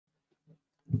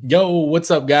Yo,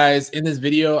 what's up, guys? In this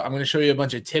video, I'm going to show you a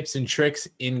bunch of tips and tricks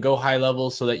in Go High Level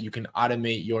so that you can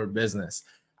automate your business.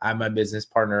 I have my business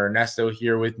partner Ernesto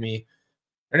here with me.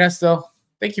 Ernesto,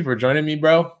 thank you for joining me,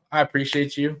 bro. I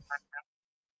appreciate you.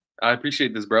 I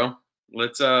appreciate this, bro.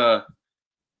 Let's show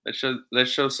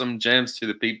some gems to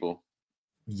the people.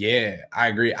 Yeah, I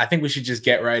agree. I think we should just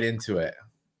get right into it.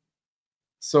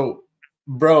 So,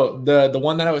 bro, the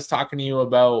one that I was talking to you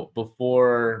about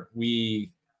before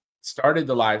we started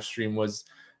the live stream was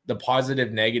the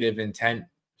positive negative intent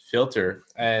filter,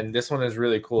 and this one is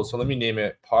really cool. So let me name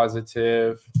it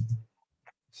positive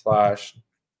slash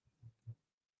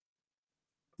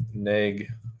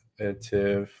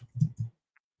negative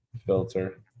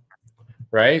filter,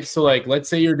 right? So like, let's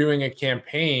say you're doing a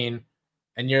campaign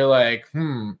and you're like,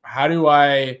 how do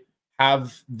I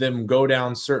have them go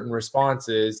down certain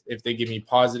responses if they give me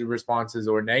positive responses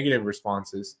or negative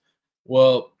responses?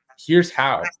 Well, here's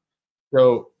how.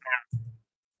 So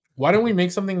why don't we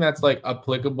make something that's like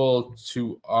applicable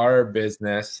to our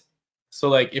business? So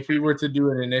like if we were to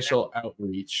do an initial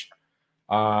outreach,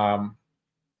 or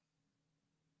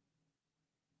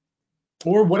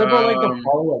what about like the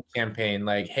follow-up campaign?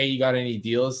 Like, hey, you got any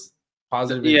deals?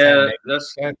 Positive intent, negative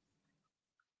intent?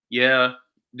 Yeah.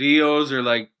 Deals or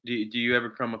like, do you ever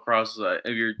come across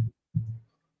if you're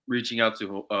reaching out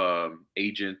to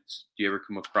agents? Do you ever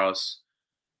come across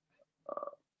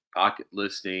pocket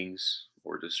listings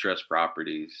or distressed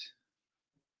properties?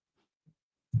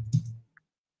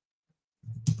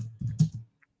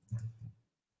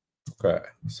 Okay.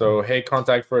 So, hey,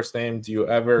 contact first name. Do you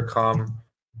ever come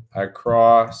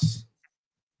across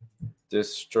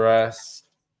distress?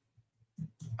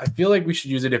 I feel like we should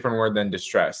use a different word than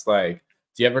distress. Like,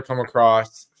 do you ever come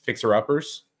across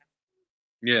fixer-uppers?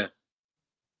 Yeah.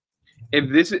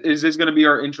 If this is this going to be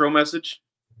our intro message?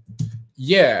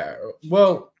 Yeah.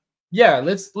 Well, yeah.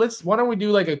 Let's. Why don't we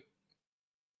do like a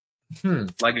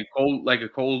like a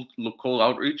cold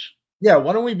outreach? Yeah.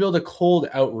 Why don't we build a cold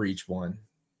outreach one?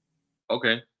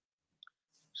 Okay.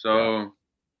 So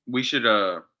we should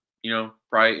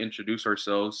probably introduce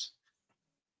ourselves.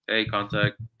 Hey,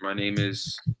 contact. My name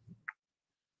is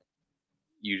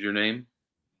username.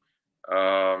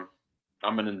 I'm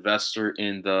an investor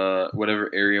in the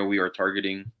whatever area we are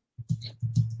targeting.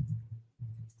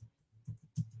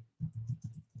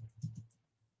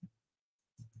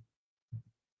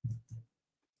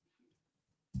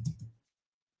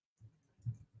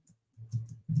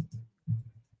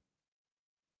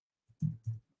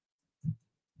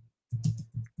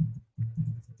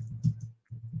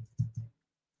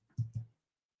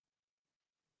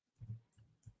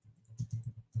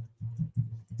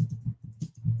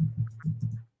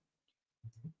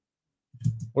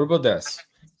 What about this?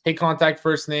 Hey, contact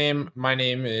first name. My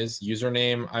name is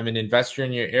username. I'm an investor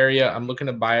in your area. I'm looking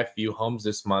to buy a few homes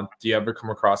this month. Do you ever come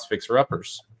across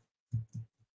fixer-uppers?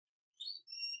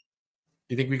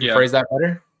 You think we can phrase that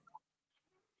better?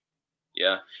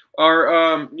 Yeah.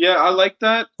 Or yeah, I like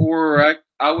that. Or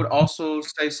I would also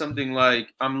say something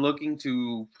like, I'm looking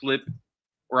to flip,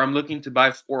 or I'm looking to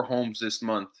buy 4 homes this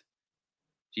month.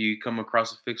 Do you come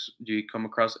across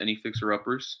any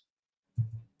fixer-uppers?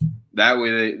 That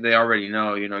way they already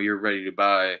know, you're ready to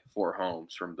buy 4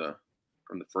 homes from the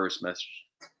first message.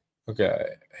 Okay.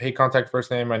 Hey, contact first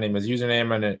name. My name is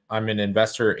username, and I'm an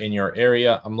investor in your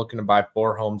area. I'm looking to buy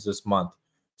 4 homes this month.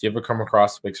 Do you ever come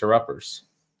across fixer-uppers?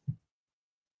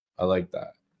 I like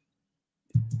that.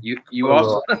 You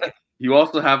also you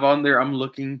also have on there, I'm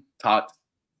looking tot.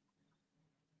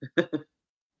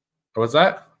 What's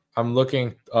that? I'm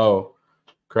looking. Oh,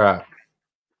 crap.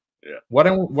 Yeah. Why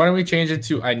don't we change it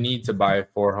to I need to buy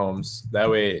 4 homes? That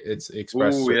way it's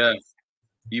expressed. Oh yeah.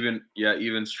 Even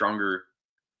stronger,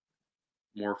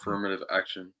 more affirmative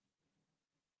action.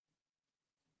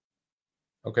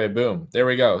 Okay, boom. There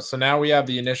we go. So now we have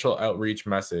the initial outreach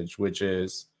message, which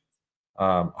is,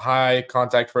 hi,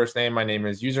 contact first name. My name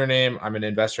is username. I'm an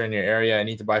investor in your area. I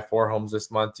need to buy 4 homes this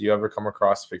month. Do you ever come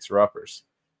across fixer-uppers?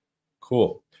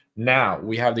 Cool. Now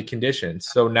we have the conditions.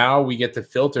 So now we get to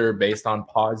filter based on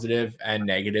positive and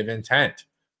negative intent.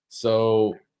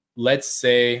 So let's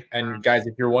say, and guys,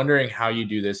 if you're wondering how you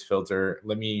do this filter,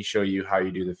 let me show you how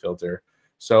you do the filter.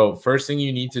 So first thing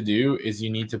you need to do is you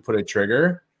need to put a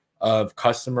trigger of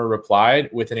customer replied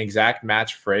with an exact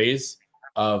match phrase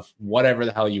of whatever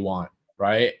the hell you want,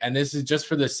 right? And this is just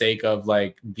for the sake of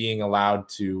like being allowed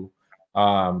to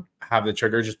have the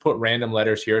trigger. Just put random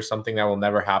letters here, something that will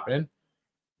never happen,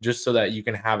 just so that you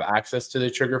can have access to the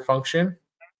trigger function,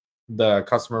 the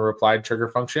customer replied trigger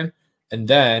function. And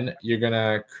then you're going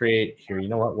to create here. You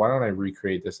know what? Why don't I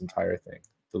recreate this entire thing?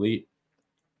 Delete.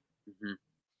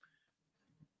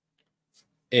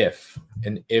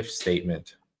 an if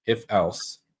statement, if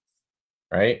else,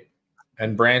 right?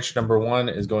 And branch number 1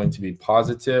 is going to be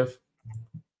positive,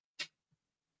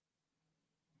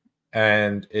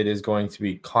 and it is going to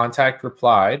be contact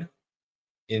replied,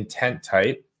 intent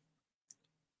type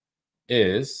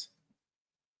is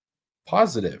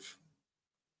positive.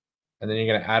 And then you're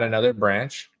going to add another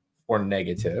branch for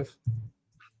negative.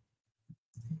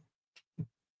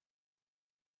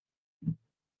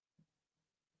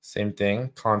 Same thing,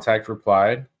 contact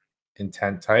replied,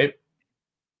 intent type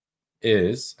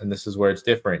is, and this is where it's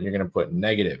different, you're going to put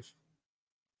negative.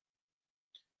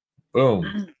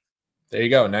 Boom. There you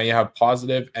go. Now you have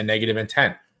positive and negative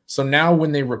intent. So now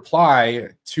when they reply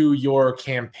to your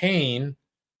campaign,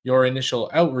 your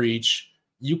initial outreach,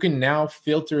 you can now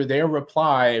filter their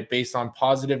reply based on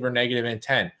positive or negative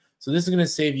intent. So this is going to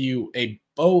save you a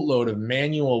boatload of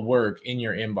manual work in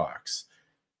your inbox,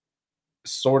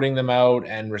 sorting them out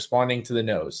and responding to the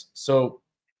no's. So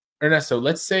Ernesto,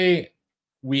 let's say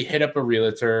we hit up a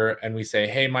realtor and we say,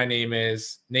 hey, my name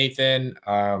is Nathan.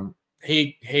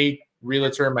 Hey,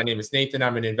 realtor, my name is Nathan.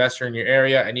 I'm an investor in your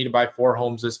area. I need to buy 4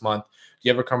 homes this month. Do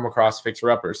you ever come across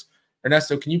fixer-uppers?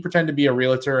 Ernesto, can you pretend to be a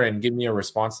realtor and give me a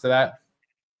response to that?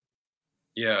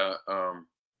 Yeah.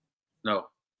 No.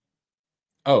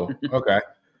 Oh, okay.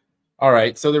 All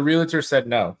right. So the realtor said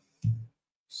no.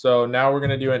 So now we're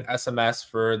going to do an SMS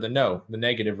for the no, the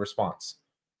negative response.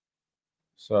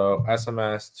 So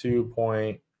SMS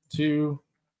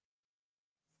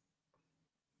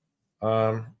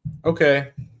 2.2.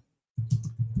 Okay.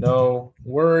 No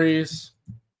worries.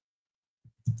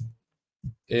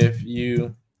 If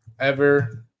you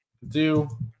ever do,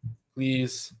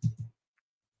 please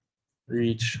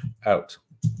reach out.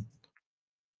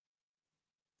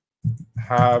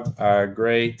 Have a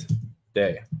great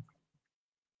day.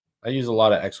 I use a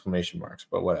lot of exclamation marks,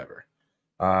 but whatever.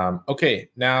 Okay,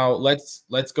 now let's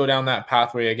go down that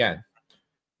pathway again.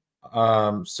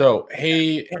 So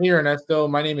hey Ernesto,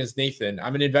 my name is Nathan.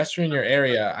 I'm an investor in your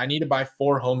area. I need to buy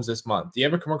 4 homes this month. Do you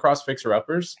ever come across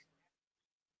fixer-uppers?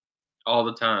 All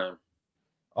the time.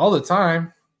 All the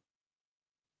time.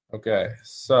 Okay,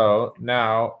 so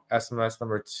now SMS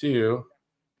number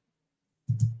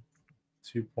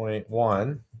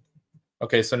 2.1.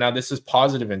 Okay, so now this is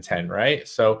positive intent, right?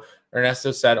 So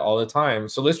Ernesto said all the time.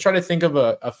 So let's try to think of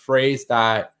a phrase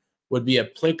that would be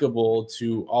applicable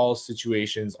to all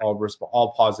situations,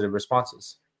 all positive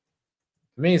responses.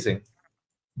 Amazing.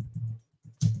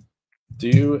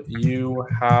 Do you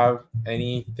have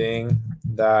anything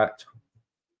that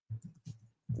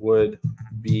would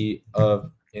be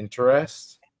of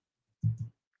interest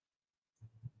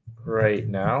right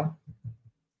now?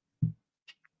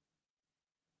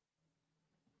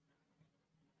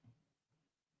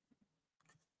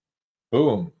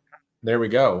 Boom. There we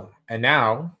go. And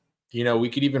now, we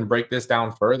could even break this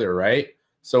down further, right?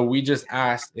 So we just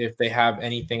asked if they have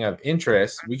anything of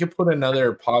interest. We could put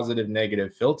another positive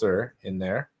negative filter in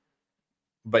there.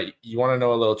 But you want to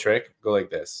know a little trick? Go like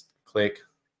this. Click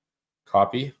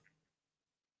copy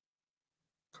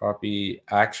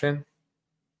action,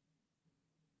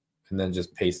 and then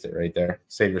just paste it right there.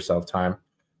 Save yourself time.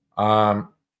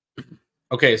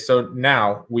 Okay, so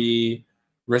now we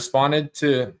responded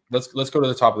to, let's go to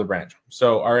the top of the branch.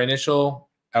 So our initial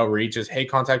outreach is, hey,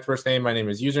 contact first name, my name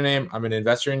is username, I'm an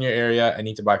investor in your area, I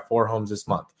need to buy 4 homes this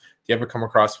month. Do you ever come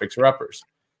across fixer-uppers?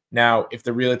 Now, if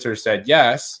the realtor said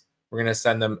yes, we're going to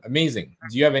send them, amazing.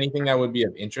 Do you have anything that would be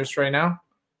of interest right now?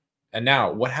 And now,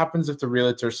 what happens if the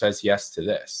realtor says yes to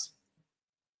this?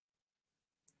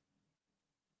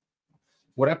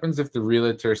 What happens if the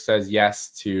realtor says yes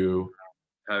to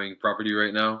having property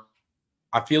right now?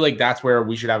 I feel like that's where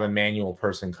we should have a manual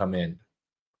person come in.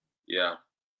 Yeah.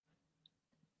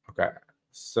 Okay.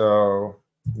 So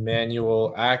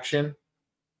manual action.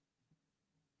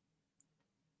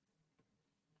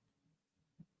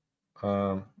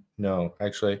 No,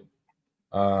 actually.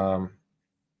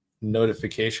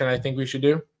 Notification, I think we should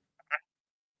do.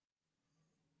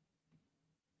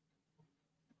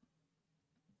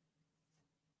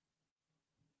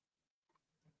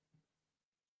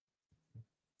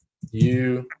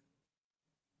 You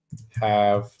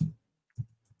have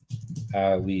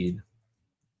a lead.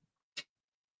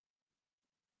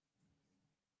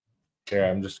 Here,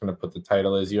 I'm just going to put the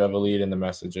title as you have a lead and the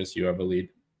message as you have a lead.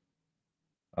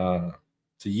 To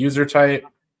user type.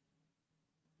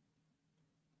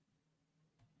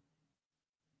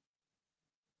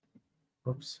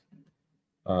 Oops.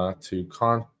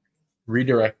 To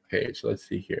redirect page. Let's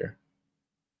see here.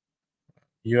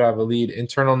 You have a lead,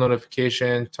 internal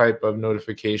notification, type of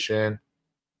notification,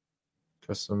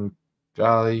 custom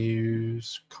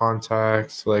values,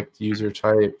 contact, select user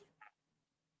type,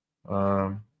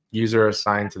 user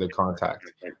assigned to the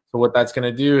contact. So what that's going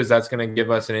to do is that's going to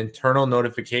give us an internal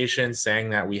notification saying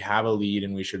that we have a lead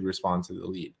and we should respond to the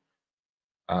lead.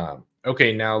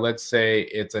 Okay, now let's say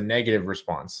it's a negative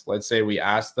response. Let's say we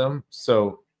ask them.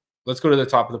 So let's go to the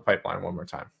top of the pipeline one more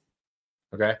time.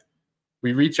 Okay.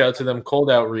 We reach out to them,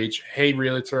 cold outreach. Hey,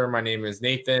 realtor, my name is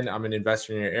Nathan. I'm an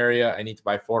investor in your area. I need to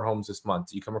buy 4 homes this month.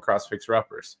 Do you come across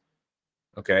fixer-uppers?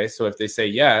 Okay, so if they say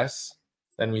yes,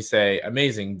 then we say,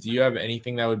 amazing. Do you have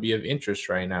anything that would be of interest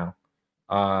right now?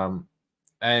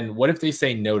 And what if they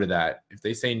say no to that? If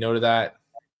they say no to that,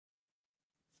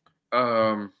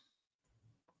 I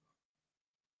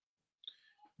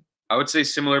would say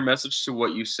similar message to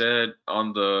what you said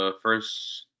on the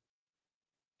first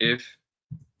if,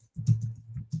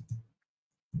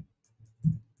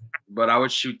 but I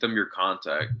would shoot them your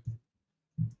contact.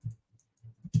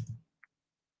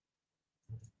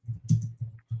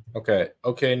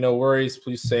 Okay, no worries.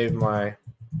 Please save my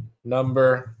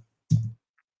number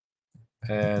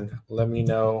and let me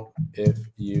know if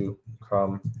you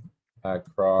come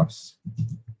across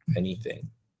anything.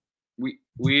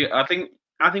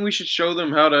 I think we should show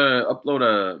them how to upload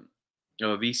a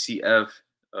VCF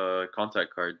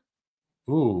contact card.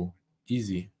 Ooh,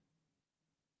 easy.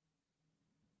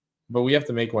 But we have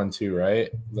to make one too, right?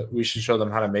 We should show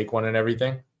them how to make one and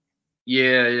everything.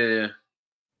 Yeah.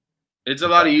 It's a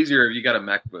lot easier if you got a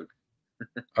MacBook.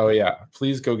 Oh yeah,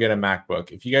 please go get a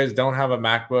MacBook. If you guys don't have a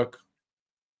MacBook,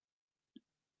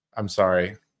 I'm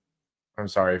sorry. I'm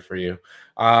sorry for you.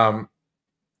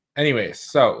 Anyways,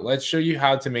 so let's show you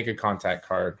how to make a contact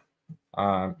card.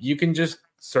 You can just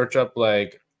search up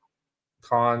like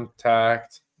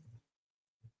contact.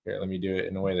 Here, let me do it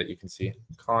in a way that you can see.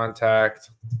 Contact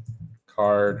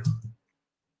card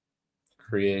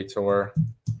creator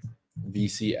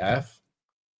VCF.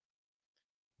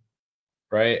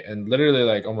 Right? And literally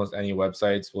like almost any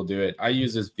websites will do it. I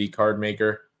use this V card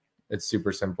maker. It's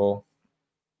super simple.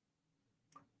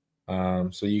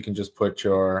 So you can just put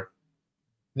your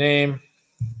name,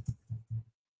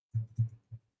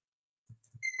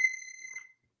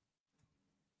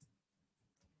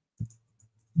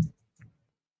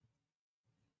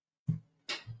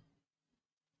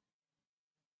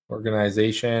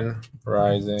 organization,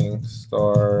 Rising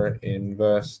Star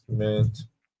Investment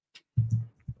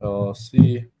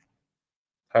LLC,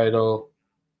 title,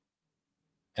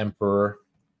 Emperor,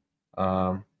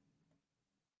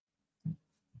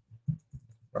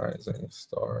 Rising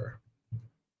Star.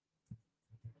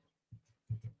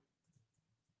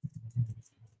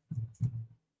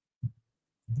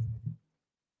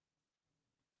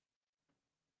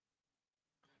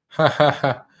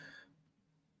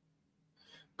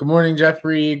 Good morning,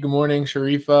 Jeffrey. Good morning,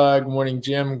 Sharifa. Good morning,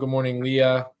 Jim. Good morning,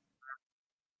 Leah.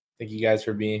 Thank you guys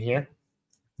for being here.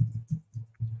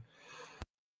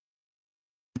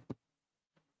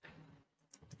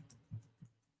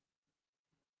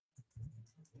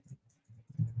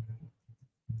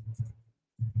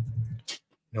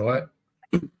 You know what?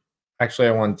 Actually,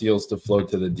 I want deals to flow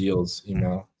to the deals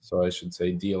email. So I should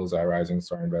say deals at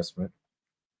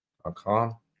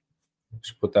risingstarinvestment.com. I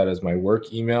should put that as my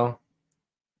work email.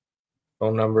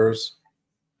 Phone numbers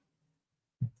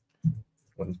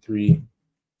 13.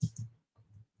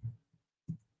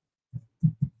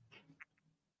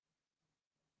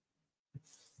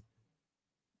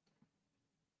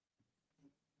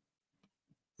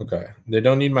 Okay. They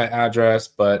don't need my address,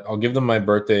 but I'll give them my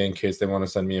birthday in case they want to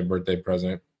send me a birthday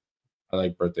present. I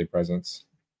like birthday presents.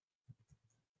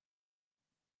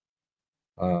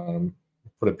 Put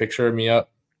a picture of me up.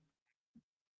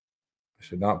 I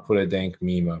should not put a dank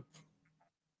meme up.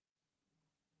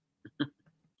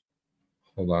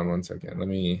 Hold on one second. Let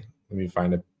me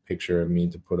find a picture of me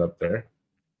to put up there.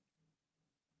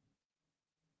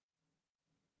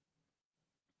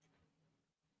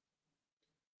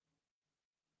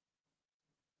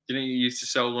 Didn't you used to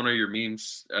sell one of your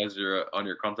memes as your on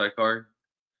your contact card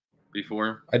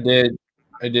before? I did,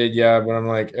 yeah, but I'm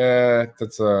like,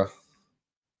 that's a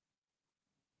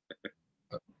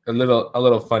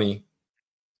little funny.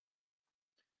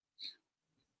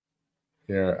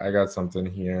 Here, I got something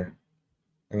here.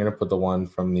 I'm gonna put the one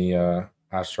from the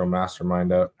Astro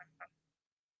Mastermind up.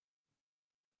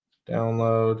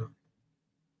 Download.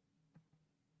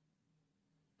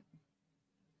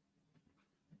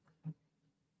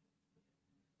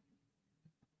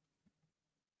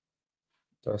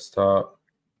 Desktop.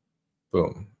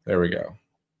 Boom. There we go.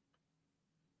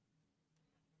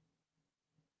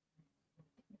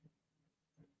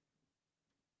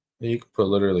 You can put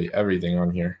literally everything on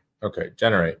here. Okay,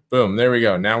 generate. Boom, there we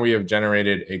go. Now we have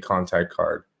generated a contact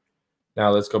card. Now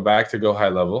let's go back to Go High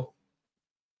Level.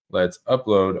 Let's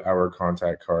upload our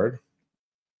contact card.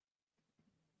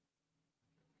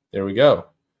 There we go.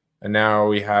 And now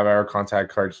we have our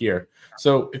contact card here.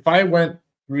 So if I went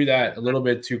through that a little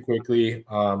bit too quickly,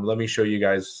 let me show you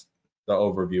guys the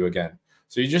overview again.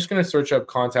 So you're just going to search up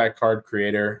contact card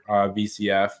creator,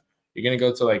 VCF. You're going to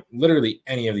go to like literally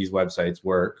any of these websites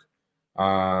work.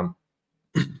 And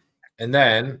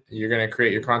then you're going to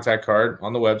create your contact card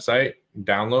on the website,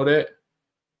 download it,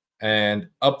 and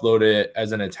upload it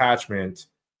as an attachment,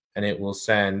 and it will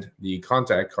send the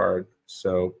contact card.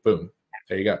 So boom,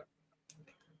 there you go.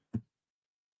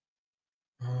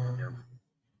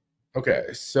 Okay,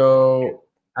 so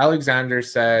Alexander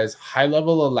says high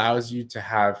level allows you to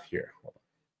have here.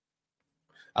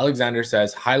 Alexander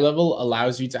says high level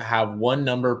allows you to have one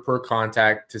number per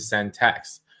contact to send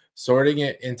text. Sorting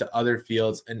it into other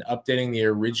fields and updating the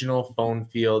original phone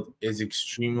field is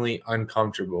extremely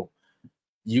uncomfortable.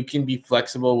 You can be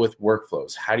flexible with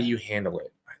workflows. How do you handle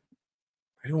it?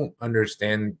 I don't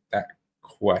understand that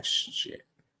question.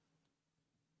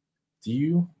 Do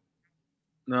you?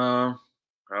 No.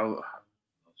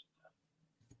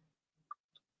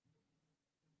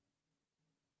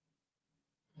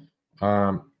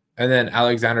 And then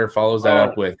Alexander follows that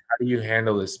up with, how do you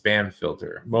handle the spam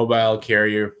filter? Mobile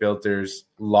carrier filters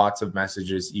lots of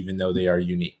messages, even though they are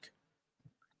unique.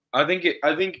 I think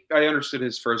I understood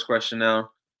his first question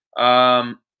now.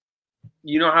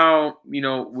 You know how,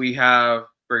 we have,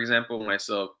 for example,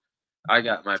 myself, I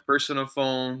got my personal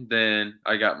phone, then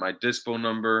I got my dispo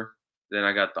number, then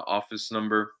I got the office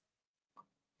number.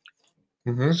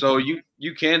 So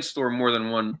you can store more than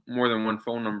one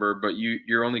phone number, but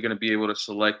you're only going to be able to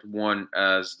select one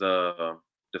as the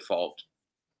default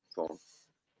phone.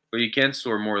 But you can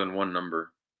store more than one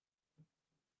number.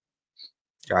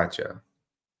 Gotcha.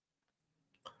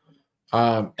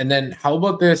 And then how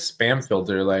about this spam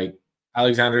filter? Like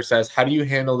Alexander says, how do you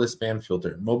handle the spam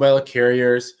filter? Mobile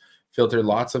carriers filter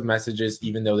lots of messages,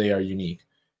 even though they are unique.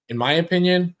 In my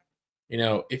opinion,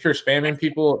 if you're spamming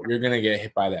people, you're going to get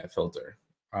hit by that filter.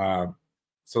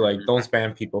 So like, don't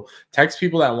spam people. Text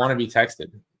people that want to be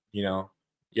texted.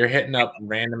 You're hitting up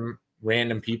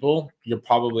random people. You're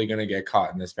probably going to get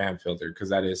caught in the spam filter because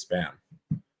that is spam.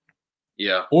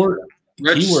 Yeah. Or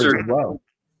keywords as well.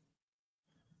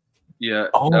 Yeah.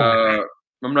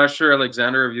 I'm not sure,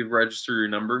 Alexander, if you've registered your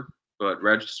number, but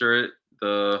register it.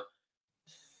 The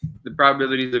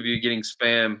probabilities of you getting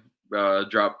spam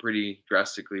drop pretty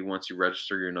drastically once you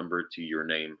register your number to your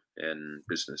name and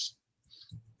business.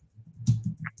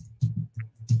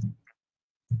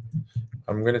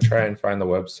 I'm going to try and find the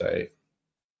website.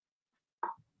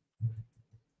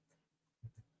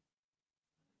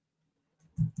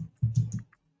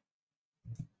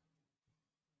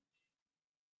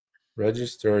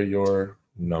 Register your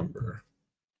number.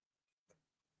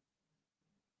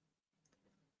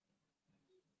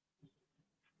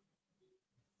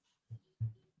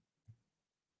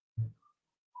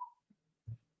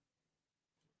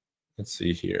 Let's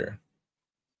see here.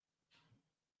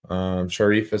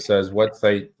 Sharifa says, what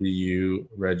site do you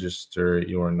register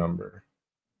your number?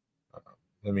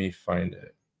 Let me find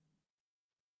it.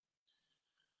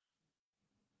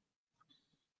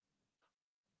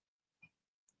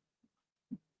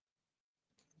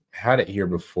 I had it here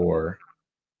before,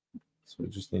 so I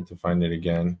just need to find it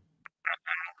again.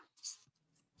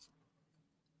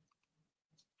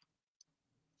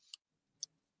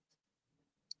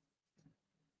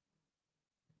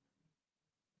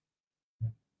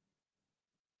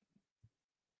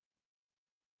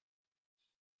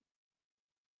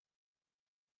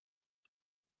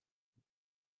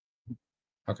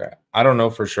 Okay, I don't know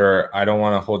for sure. I don't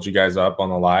want to hold you guys up on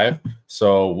the live,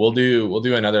 so we'll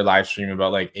do another live stream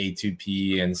about like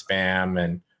A2P and spam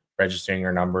and registering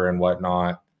your number and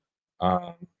whatnot.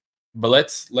 But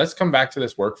let's come back to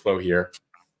this workflow here.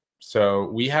 So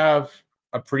we have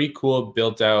a pretty cool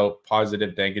built out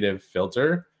positive negative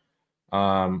filter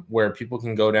where people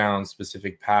can go down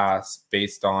specific paths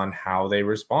based on how they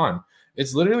respond.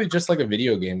 It's literally just like a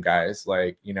video game, guys.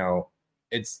 Like,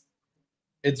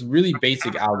 it's really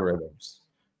basic algorithms.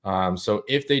 So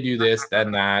if they do this,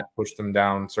 then that, push them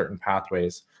down certain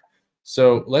pathways.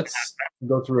 So let's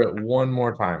go through it one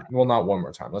more time. Well, not one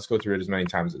more time. Let's go through it as many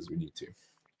times as we need to.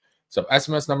 So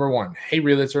SMS number 1. Hey,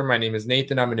 realtor, my name is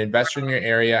Nathan. I'm an investor in your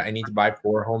area. I need to buy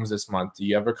 4 homes this month. Do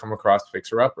you ever come across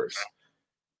fixer-uppers?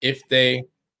 If they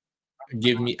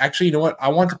give me, actually, you know what? I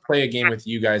want to play a game with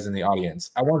you guys in the audience.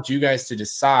 I want you guys to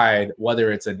decide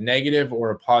whether it's a negative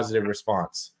or a positive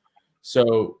response.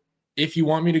 So If you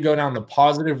want me to go down the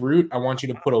positive route, I want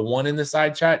you to put a 1 in the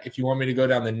side chat. If you want me to go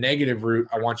down the negative route,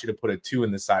 I want you to put a 2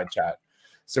 in the side chat.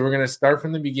 So we're going to start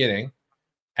from the beginning,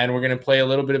 and we're going to play a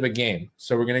little bit of a game.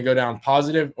 So we're going to go down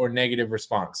positive or negative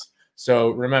response. So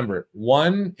remember,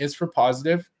 1 is for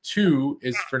positive, 2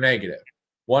 is for negative.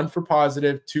 1 for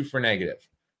positive, 2 for negative.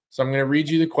 So I'm going to read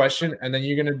you the question, and then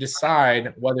you're going to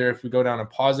decide whether if we go down a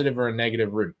positive or a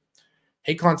negative route.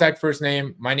 Hey, contact first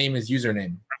name. My name is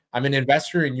username. I'm an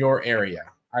investor in your area.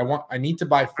 I need to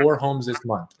buy 4 homes this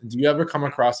month. Do you ever come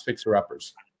across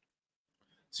fixer-uppers?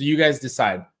 So you guys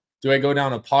decide. Do I go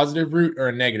down a positive route or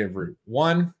a negative route?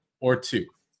 1 or 2?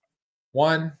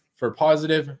 1 for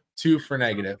positive, 2 for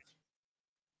negative.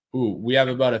 Ooh, we have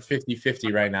about a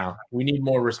 50-50 right now. We need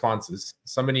more responses.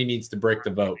 Somebody needs to break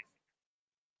the vote.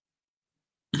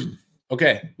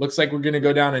 Okay, looks like we're going to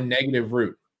go down a negative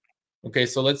route. Okay,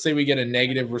 so let's say we get a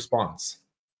negative response.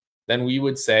 Then we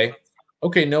would say,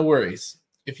 okay, no worries.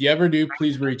 If you ever do,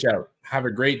 please reach out. Have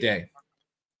a great day.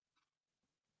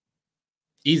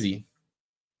 Easy.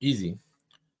 Easy.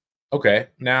 Okay,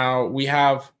 now we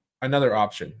have another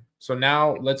option. So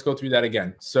now let's go through that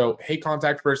again. So, hey,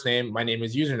 contact first name. My name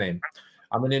is username.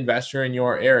 I'm an investor in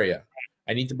your area.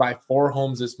 I need to buy 4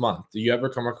 homes this month. Do you ever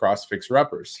come across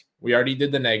fixer-uppers? We already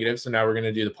did the negative, so now we're going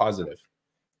to do the positive.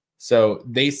 So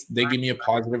they give me a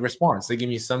positive response. They give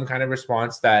me some kind of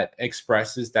response that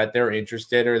expresses that they're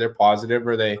interested or they're positive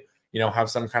or they,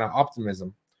 have some kind of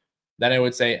optimism. Then I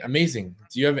would say, amazing.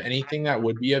 Do you have anything that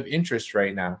would be of interest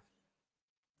right now?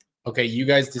 Okay, you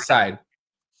guys decide.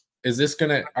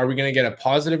 Are we gonna get a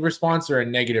positive response or a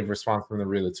negative response from the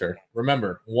realtor?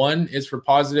 Remember, 1 is for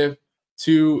positive,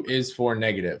 2 is for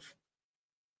negative.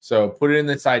 So put it in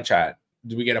the side chat.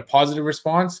 Do we get a positive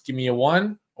response? Give me a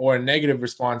 1. Or a negative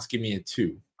response, give me a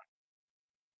 2.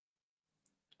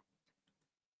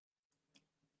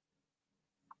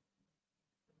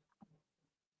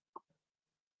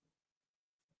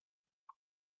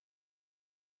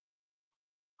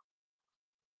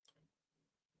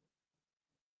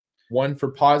 One for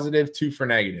positive, 2 for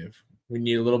negative. We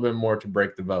need a little bit more to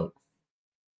break the vote.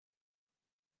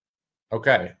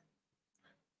 Okay.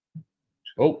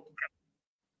 Oh,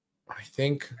 I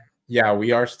think, yeah,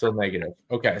 we are still negative.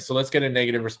 Okay, so let's get a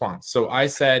negative response. So I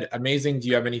said, amazing. Do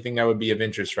you have anything that would be of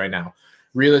interest right now?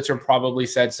 Realtor probably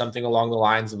said something along the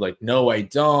lines of like, no, I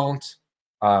don't.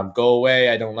 Go away.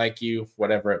 I don't like you,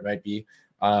 whatever it might be.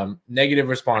 Negative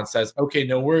response says, okay,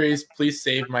 no worries. Please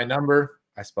save my number.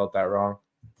 I spelled that wrong.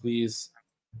 Please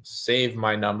save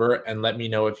my number and let me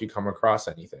know if you come across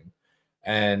anything.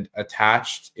 And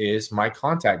attached is my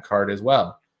contact card as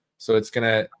well. So it's going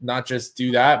to not just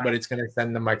do that, but it's going to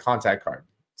send them my contact card.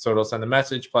 So it'll send a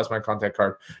message plus my contact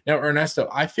card. Now, Ernesto,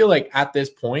 I feel like at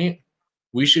this point,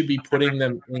 we should be putting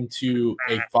them into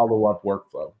a follow-up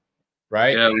workflow,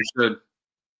 right? Yeah, we should.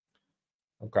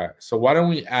 Okay. So why don't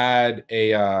we add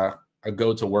a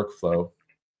go to workflow?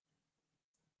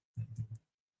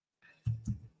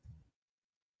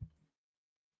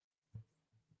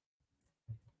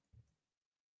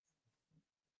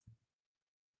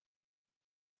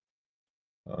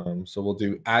 So we'll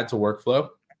do add to workflow.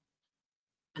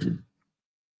 And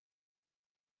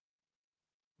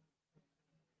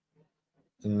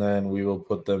then we will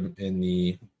put them in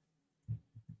the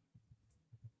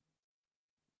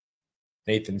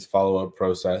Nathan's follow-up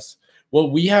process.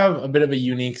 Well, we have a bit of a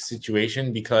unique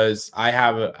situation because I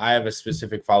have a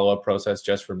specific follow-up process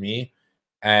just for me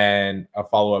and a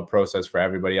follow-up process for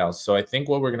everybody else. So I think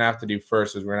what we're going to have to do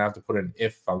first is we're going to have to put an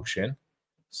if function.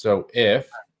 So if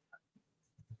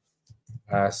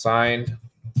assigned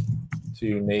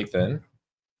to Nathan.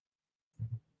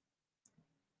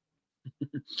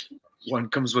 One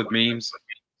comes with memes.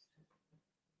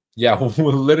 Yeah,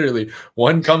 literally.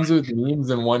 One comes with memes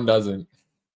and one doesn't.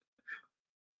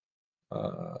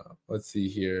 Let's see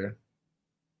here.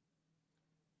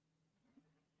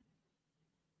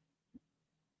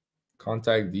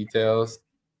 Contact details.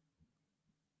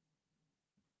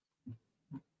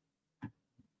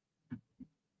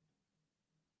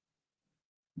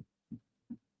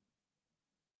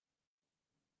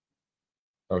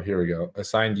 Oh, here we go.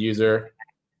 Assigned user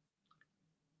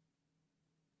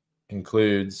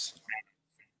includes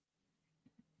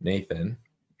Nathan.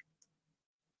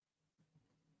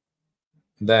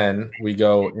 Then we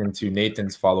go into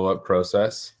Nathan's follow-up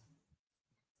process.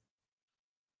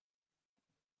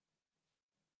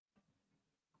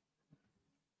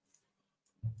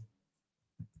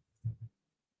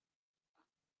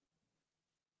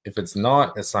 If it's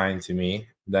not assigned to me,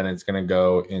 then it's going to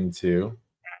go into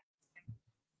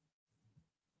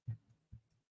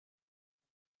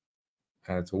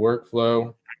add to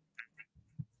workflow.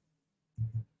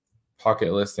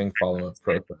 pocket listing follow-up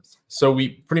process. So we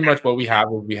pretty much what we have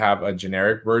is we have a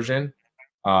generic version,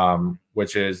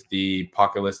 which is the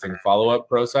pocket listing follow-up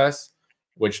process,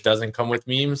 which doesn't come with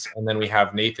memes. And then we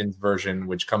have Nathan's version,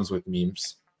 which comes with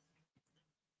memes.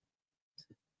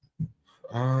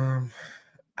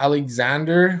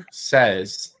 Alexander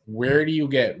says, where do you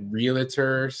get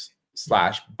realtors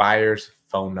 / buyers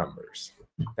phone numbers?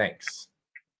 Thanks.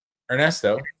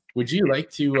 Ernesto, would you like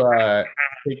to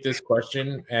take this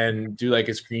question and do like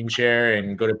a screen share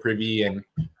and go to Privy and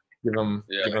give them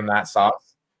that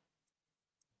sauce?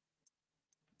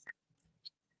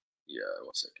 Yeah,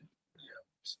 1 second.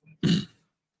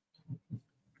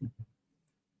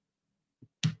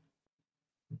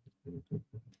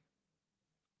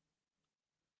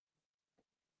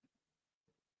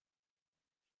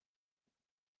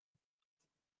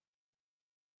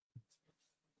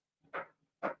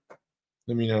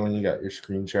 Let me know when you got your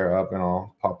screen share up and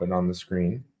I'll pop it on the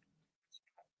screen.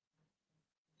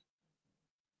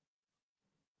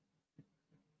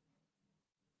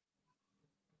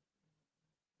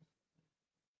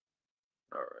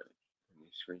 All right. Let me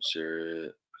screen share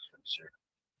it.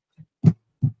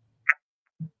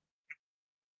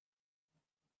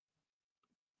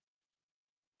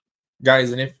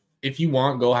 Guys, and if you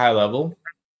want, go high level,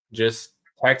 just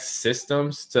text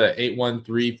systems to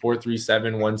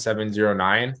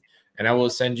 813-437-1709, and I will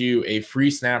send you a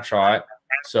free snapshot.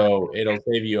 So it'll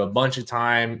save you a bunch of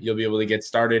time. You'll be able to get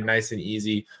started nice and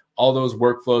easy. All those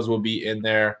workflows will be in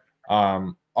there.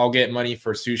 I'll get money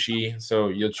for sushi, so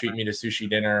you'll treat me to sushi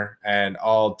dinner, and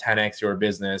I'll 10x your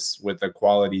business with a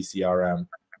quality CRM.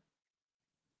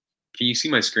 Can you see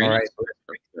my screen? All right.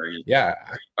 Yeah.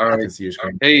 All right. I can see your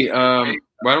screen. Hey, why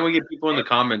don't we get people in the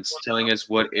comments telling us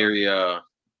what area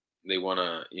they want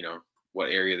to,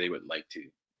 what area they would like to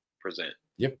present?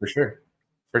 Yep, for sure.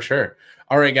 For sure.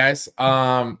 All right, guys.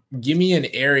 Give me an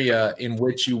area in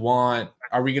which you want.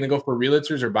 Are we going to go for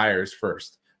realtors or buyers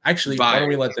first? Actually, why don't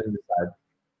we let them decide?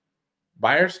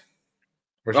 Buyers?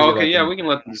 Okay, yeah, we can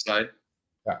let them decide.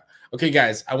 Yeah. Okay,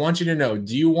 guys, I want you to know,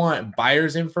 do you want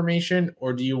buyers' information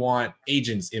or do you want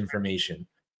agents' information?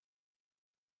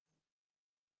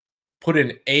 Put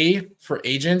an A for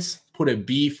agents, put a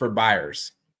B for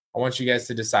buyers. I want you guys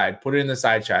to decide. Put it in the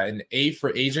side chat. An A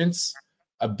for agents,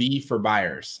 a B for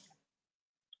buyers.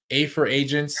 A for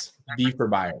agents, B for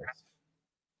buyers.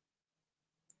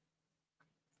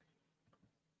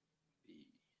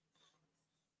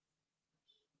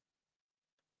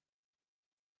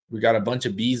 We got a bunch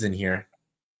of B's in here.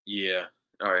 Yeah.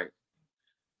 All right.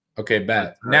 Okay,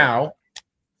 bet. Now,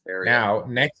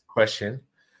 next question.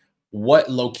 What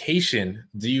location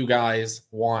do you guys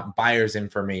want buyers'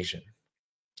 information?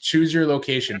 Choose your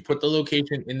location. Put the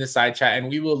location in the side chat, and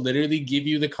we will literally give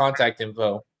you the contact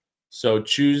info. So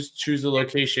choose the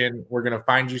location. We're going to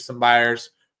find you some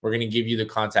buyers. We're going to give you the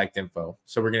contact info.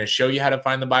 So we're going to show you how to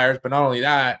find the buyers, but not only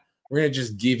that, we're going to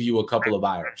just give you a couple of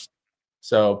buyers.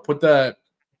 So put the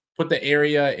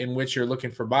area in which you're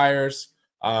looking for buyers.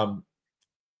 Yeah.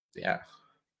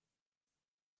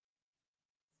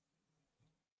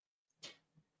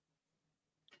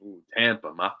 Ooh,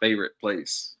 Tampa, my favorite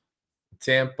place.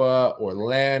 Tampa,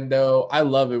 Orlando. I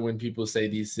love it when people say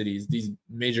these cities, these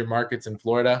major markets in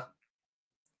Florida.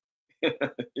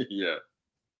 Yeah.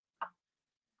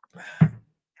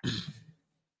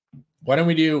 What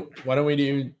do you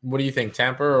think,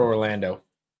 Tampa or Orlando?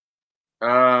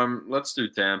 Let's do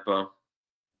Tampa.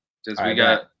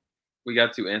 Because we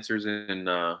got 2 answers in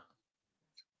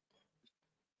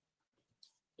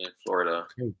Florida.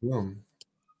 Okay, boom.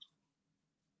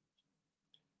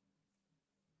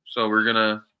 So we're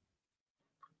gonna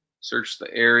search the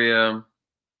area,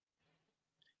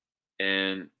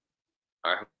 and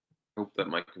I hope that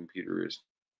my computer is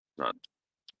not.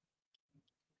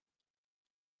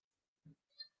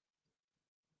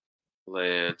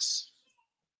 Let's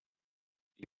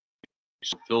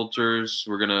use filters.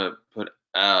 We're gonna put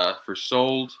for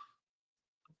sold,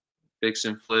 fix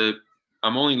and flip.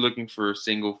 I'm only looking for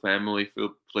single family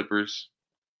flippers,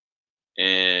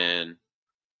 and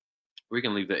we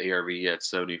can leave the ARV at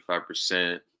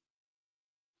 75%.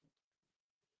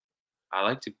 I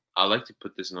like to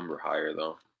put this number higher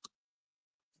though.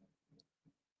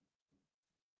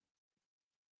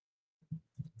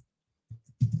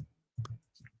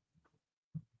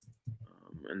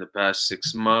 In the past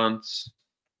 6 months,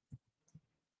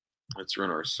 let's run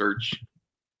our search.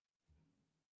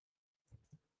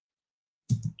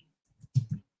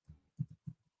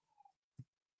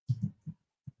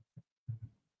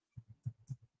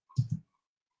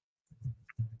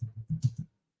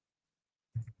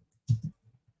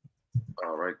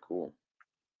 All right, cool.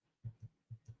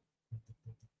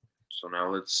 So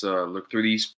now let's look through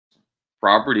these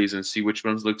properties and see which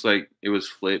ones looks like it was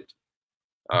flipped.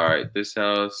 All right, this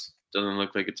house doesn't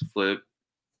look like it's a flip.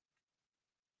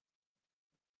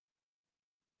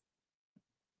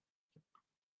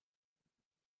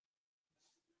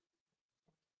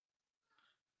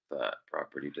 That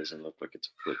property doesn't look like it's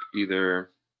a flip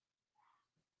either.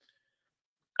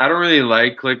 I don't really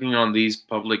like clicking on these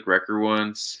public record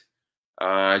ones,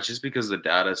 just because the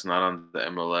data is not on the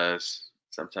MLS.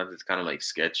 Sometimes it's kind of like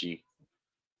sketchy.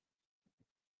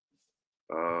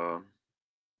 Um,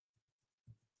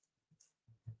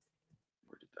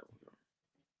 where did that one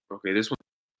go? Okay, this one,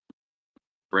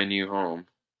 brand new home.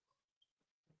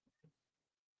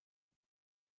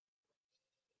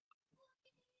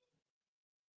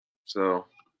 So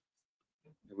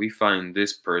if we find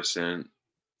this person,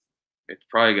 it's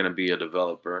probably going to be a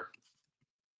developer.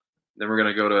 Then we're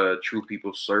going to go to True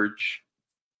People Search.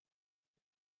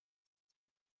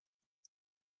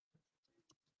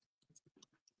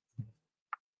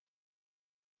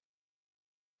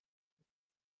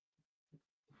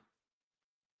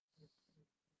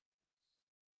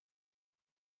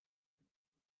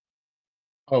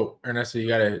 Oh, Ernesto, you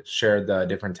got to share the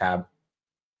different tab.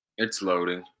 It's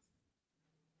loading.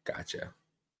 Gotcha.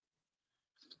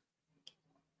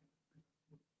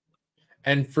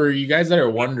 And for you guys that are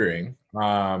wondering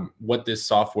what this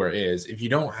software is, if you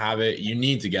don't have it, you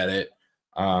need to get it.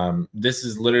 This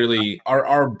is literally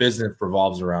our business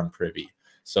revolves around Privy.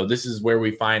 So this is where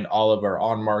we find all of our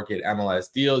on-market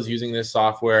MLS deals using this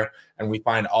software, and we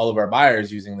find all of our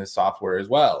buyers using this software as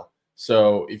well.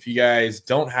 So if you guys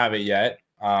don't have it yet,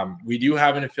 we do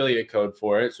have an affiliate code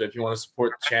for it. So if you want to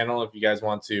support the channel, if you guys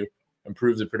want to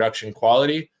improve the production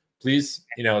quality, please,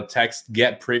 text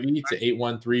get privy to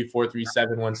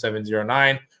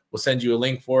 813-437-1709. We'll send you a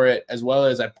link for it, as well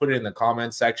as I put it in the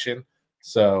comments section.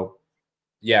 So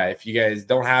yeah, if you guys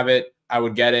don't have it, I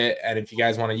would get it. And if you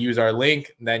guys want to use our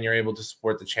link, then you're able to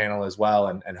support the channel as well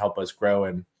and help us grow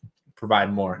and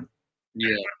provide more.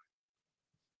 Yeah.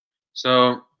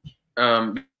 So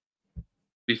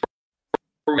before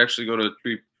we actually go to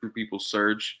True People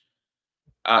Search,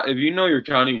 if you know your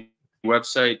county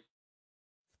website,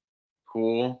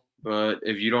 cool. But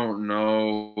if you don't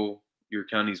know your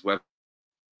county's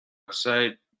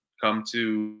website, come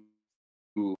to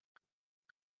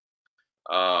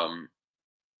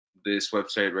this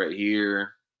website right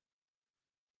here,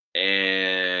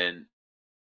 and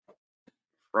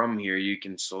from here you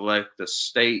can select the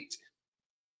state,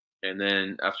 and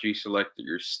then after you select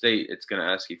your state, it's going to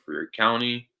ask you for your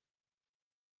county.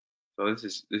 So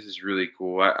this is really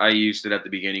cool. I used it at the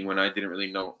beginning when I didn't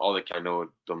really know all the county. I know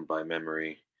them by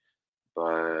memory,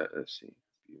 but let's see, a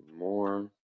few more.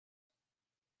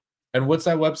 And what's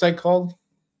that website called?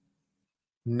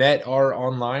 NetR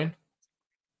Online?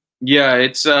 Yeah,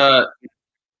 it's NET,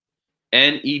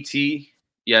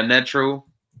 yeah, Netro,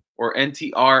 or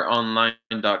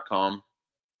NTRonline.com.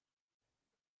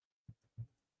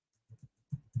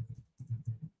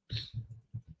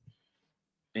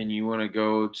 And you want to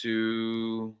go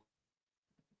to,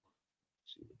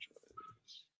 let's see which one it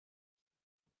is.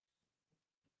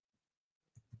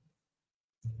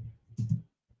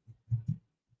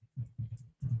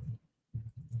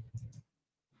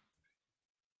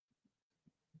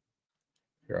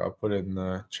 Here, I'll put it in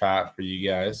the chat for you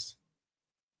guys.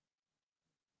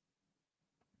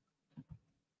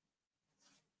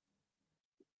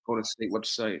 Go to state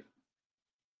website.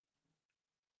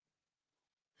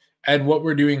 And what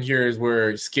we're doing here is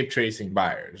we're skip tracing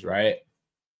buyers, right?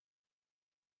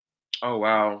 Oh,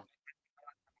 wow.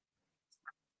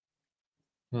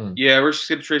 Yeah, we're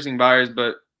skip tracing buyers,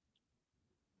 but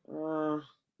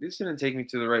this didn't take me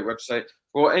to the right website.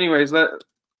 Well, anyways,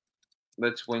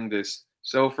 let's wing this.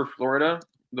 So for Florida,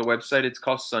 the website, it's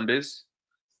called Sunbiz.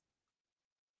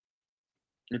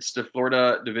 It's the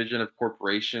Florida Division of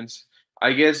Corporations.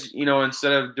 I guess,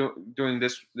 instead of doing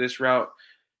this route,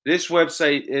 this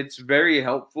website, it's very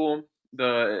helpful.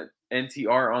 The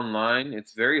NTR Online,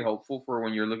 it's very helpful for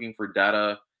when you're looking for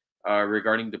data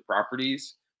regarding the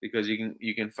properties, because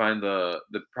you can find the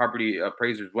property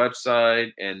appraiser's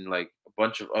website and like a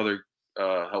bunch of other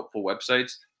helpful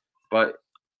websites. But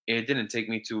it didn't take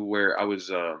me to where I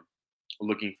was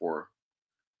looking for.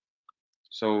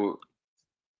 So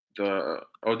did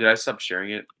I stop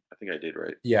sharing it? I think I did,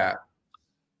 right? Yeah.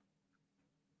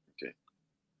 Okay.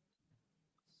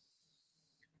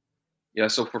 Yeah,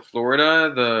 so for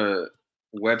Florida, the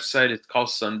website is called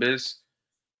Sunbiz.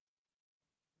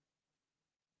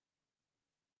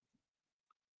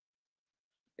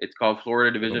 It's called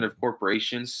Florida Division of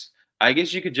Corporations. I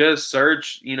guess you could just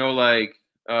search, like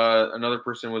Another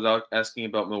person was out asking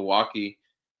about Milwaukee.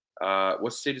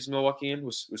 What state is Milwaukee in?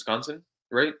 Wisconsin,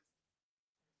 right?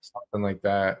 Something like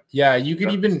that. Yeah, you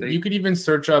could even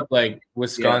search up like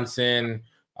Wisconsin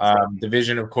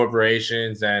Division of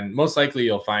Corporations, and most likely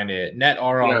you'll find it.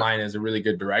 NetR Online is a really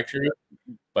good directory,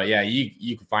 but yeah,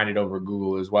 you can find it over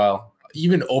Google as well.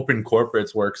 Even Open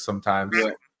Corporates works sometimes.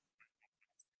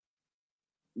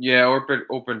 Yeah,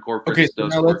 open corporates. Okay, so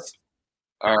does now work. let's.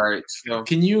 All right. So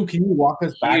can you walk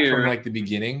us back from like the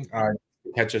beginning?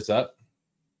 Catch us up.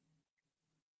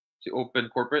 To open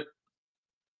corporate.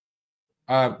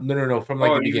 No, from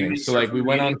like the beginning. So like we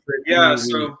went on. Yeah.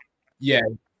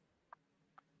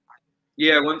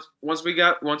 Once we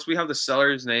have the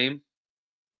seller's name,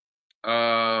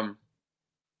 and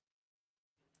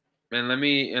let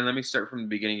me start from the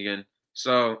beginning again.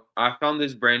 So I found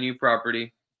this brand new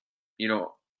property. You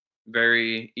know,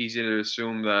 very easy to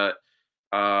assume that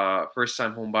first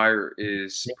time home buyer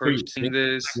is purchasing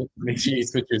this. Make sure you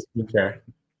switch your screen share.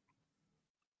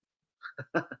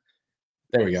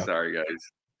 There we go. Sorry, guys.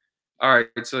 All right,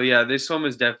 so yeah, this home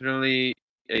is definitely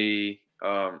a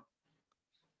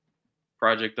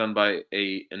project done by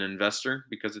an investor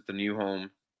because it's a new home.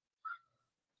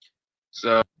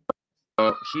 So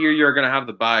here you're gonna have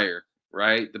the buyer,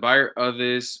 right? The buyer of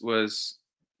this was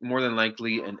more than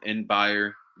likely an end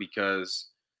buyer because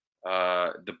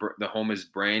the home is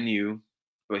brand new.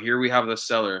 But here we have the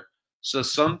seller. So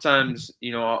sometimes,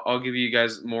 I'll give you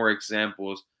guys more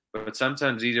examples, but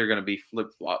sometimes these are gonna be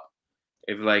flip flop.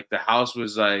 If like the house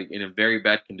was like in a very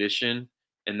bad condition,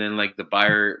 and then like the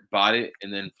buyer bought it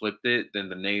and then flipped it, then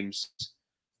the names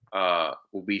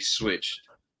will be switched.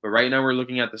 But right now we're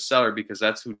looking at the seller because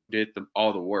that's who did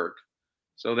all the work.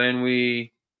 So then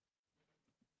we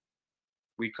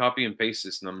copy and paste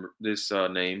this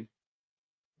name,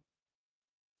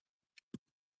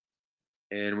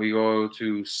 and we go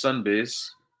to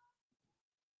Sunbiz.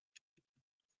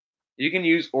 You can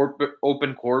use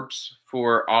Open Corps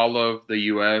for all of the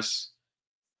U.S.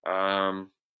 Sunbiz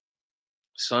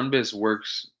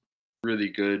works really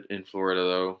good in Florida,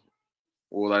 though.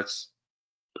 Well, that's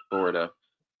the Florida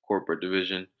corporate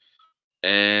division.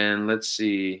 And let's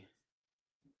see.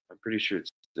 I'm pretty sure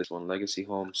it's this one, Legacy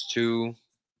Homes 2.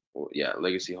 Well, yeah,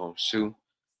 Legacy Homes 2.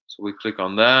 So we click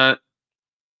on that.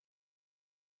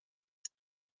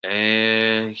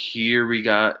 And here we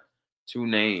got two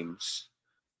names.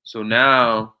 So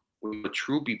now we have a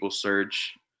True People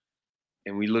search,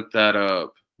 and we look that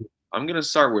up. I'm gonna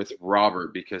start with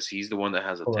Robert because he's the one that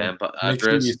has a Tampa address. Make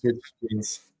sure you switch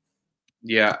screens.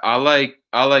 Yeah, I like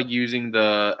using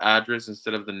the address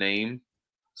instead of the name.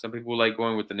 Some people like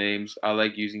going with the names. I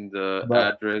like using the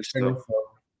address. So.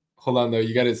 Hold on though,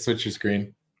 you got to switch your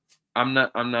screen. I'm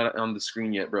not on the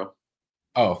screen yet, bro.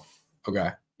 Oh,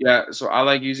 okay. Yeah, so I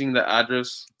like using the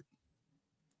address,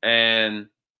 and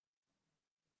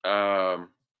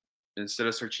instead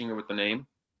of searching it with the name.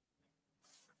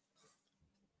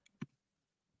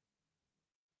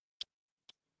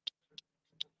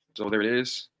 So there it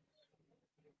is.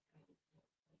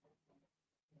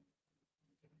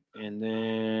 And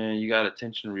then you got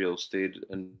attention real estate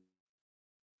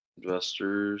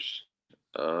investors.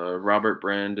 Robert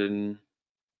Brandon.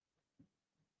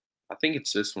 I think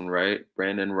it's this one, right?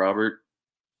 Brandon Robert.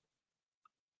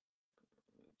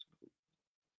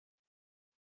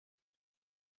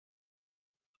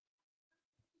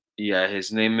 Yeah,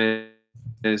 his name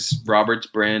is Robert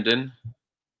Brandon.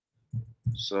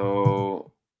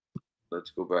 So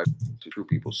let's go back to True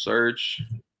People search.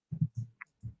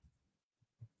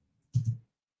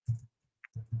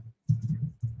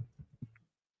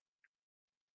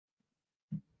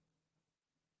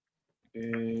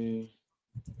 Okay.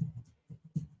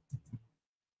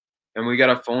 And we got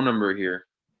a phone number here.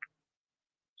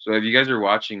 So if you guys are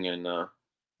watching and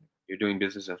you're doing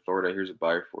business in Florida, here's a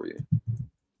buyer for you.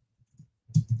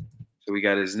 So we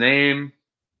got his name,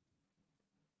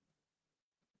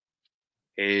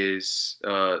 his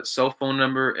cell phone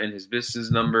number, and his business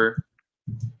number.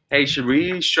 Hey, should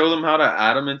we show them how to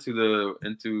add them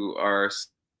into our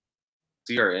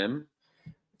CRM?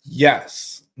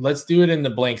 Yes. Let's do it in the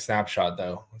blank snapshot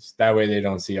though. That way they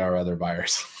don't see our other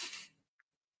buyers.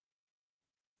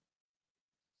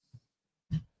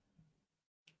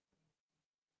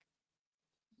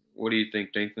 What do you think,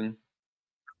 Nathan?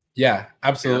 Yeah,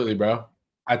 absolutely, bro.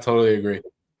 I totally agree.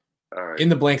 All right. In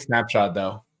the blank snapshot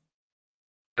though.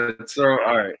 Let's throw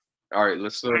all right,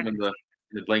 let's throw them in the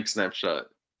blank snapshot.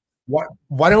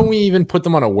 Why don't we even put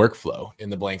them on a workflow in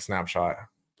the blank snapshot?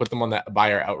 Put them on that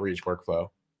buyer outreach workflow.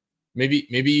 Maybe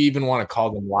you even want to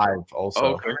call them live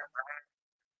also. Okay.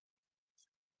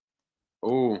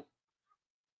 Oh,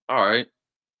 all right.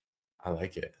 I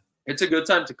like it. It's a good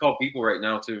time to call people right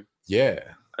now too. Yeah.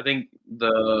 I think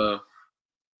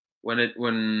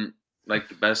when like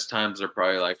the best times are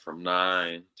probably like from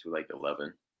 9 to like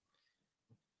 11.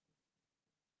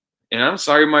 And I'm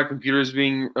sorry, my computer is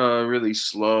being really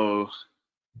slow.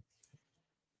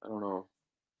 I don't know.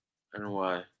 I don't know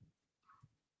why.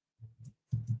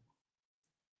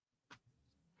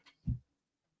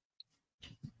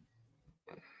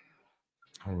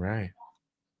 All right.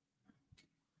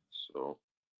 So,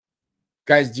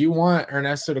 guys, do you want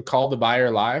Ernesto to call the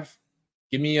buyer live?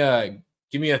 Give me a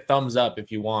thumbs up if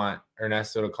you want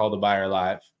Ernesto to call the buyer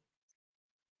live.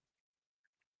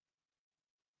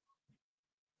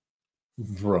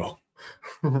 Bro,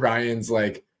 Ryan's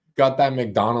like, got that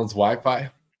McDonald's Wi-Fi?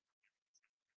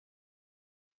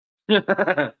 All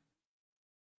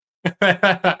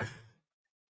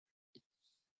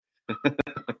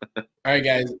right,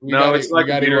 guys. We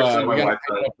got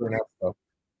to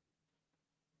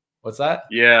What's that?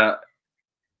 Yeah.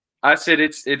 I said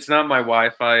it's not my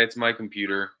Wi-Fi, it's my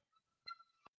computer.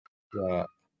 Yeah.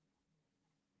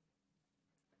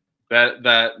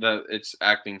 That it's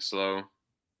acting slow.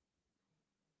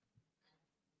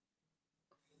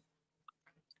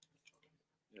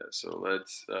 Yeah, so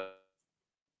let's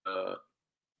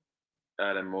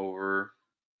add him over.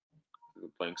 We're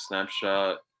playing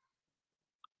snapshot.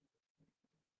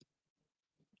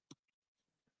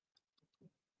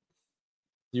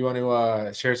 You want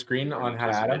to share screen on how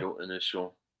to add him?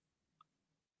 Initial.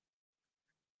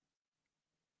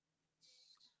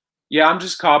 Yeah, I'm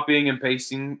just copying and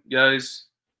pasting, guys.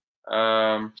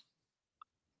 1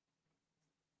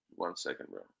 second,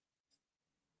 bro.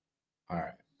 All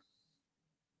right.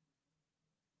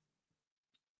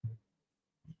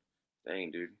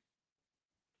 Dang, dude.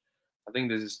 I think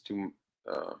this is too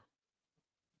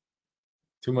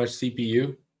much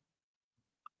CPU.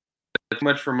 Too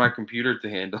much for my computer to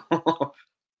handle.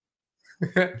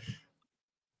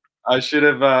 I should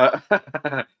have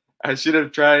I should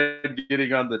have tried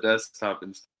getting on the desktop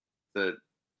instead.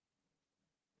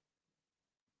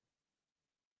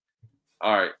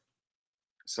 All right.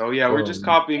 So yeah, we're just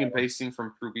copying and pasting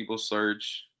from True People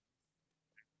Search.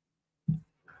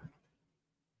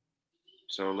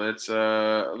 So let's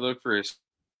look for his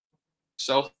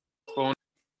cell phone.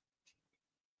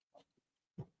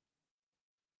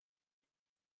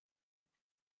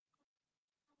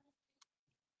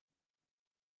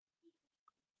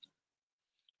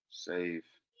 Save.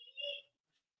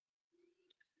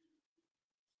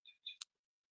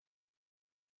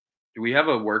 Do we have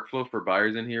a workflow for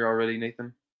buyers in here already,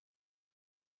 Nathan?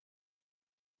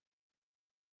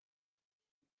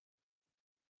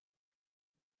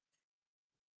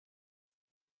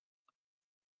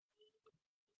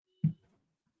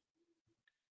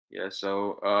 Yeah,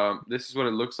 so this is what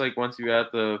it looks like once you add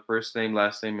the first name,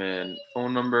 last name, and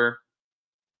phone number.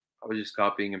 I was just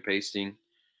copying and pasting.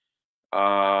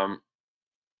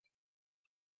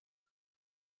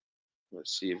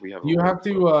 Let's see if we have. You have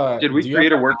to. Did we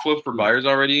create a workflow for buyers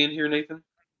already in here, Nathan?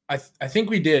 I think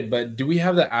we did, but do we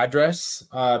have the address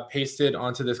pasted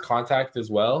onto this contact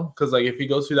as well? Because like if he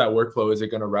goes through that workflow, is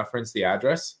it going to reference the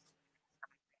address?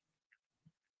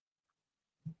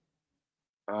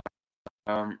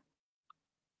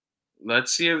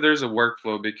 Let's see if there's a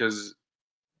workflow, because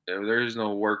if there is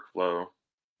no workflow,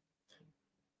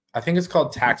 I think it's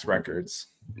called tax records.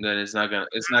 Then it's not gonna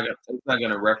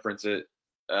reference it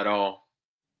at all,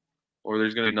 or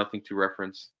there's gonna be nothing to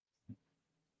reference.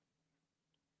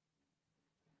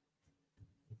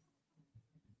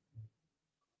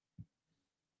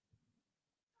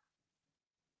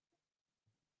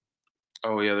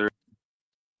 Oh yeah, there.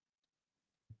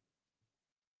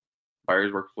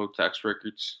 Buyers workflow tax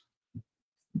records.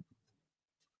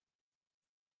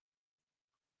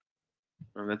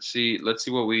 And let's see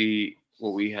what we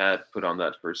had put on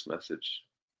that first message.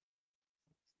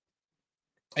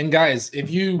 And guys, if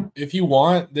you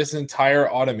want this entire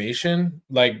automation,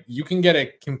 like you can get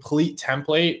a complete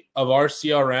template of our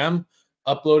CRM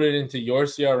uploaded into your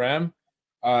CRM.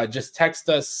 Just text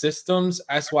us systems,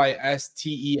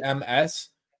 SYSTEMS,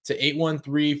 to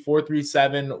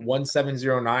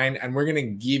 813-437-1709, and we're gonna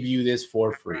give you this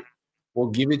for free. We'll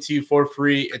give it to you for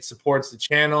free. It supports the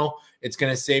channel. It's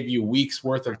gonna save you weeks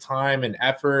worth of time and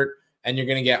effort, and you're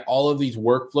gonna get all of these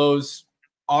workflows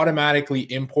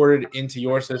automatically imported into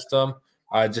your system.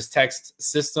 Just text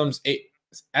systems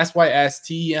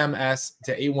SYSTEMS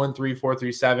to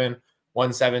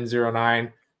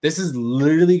 813-437-1709. This is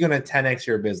literally going to 10x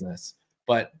your business.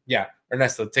 But yeah,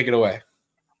 Ernesto, take it away.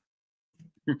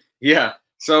 Yeah.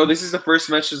 So this is the first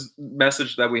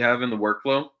message that we have in the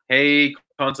workflow. Hey,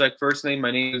 contact first name.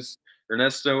 My name is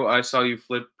Ernesto, I saw you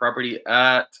flip property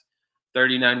at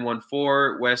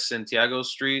 3914 West Santiago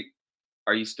Street.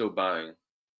 Are you still buying?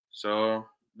 So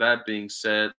that being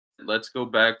said, let's go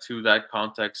back to that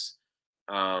context.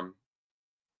 And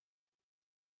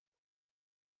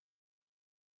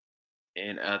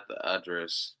at the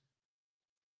address.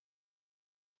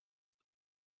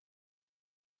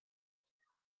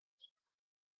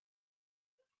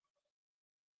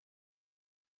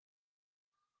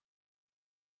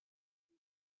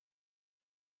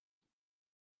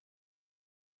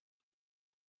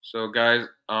 So guys,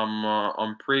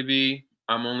 on Privy,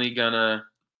 I'm only gonna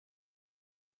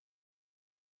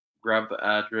grab the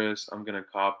address. I'm gonna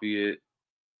copy it,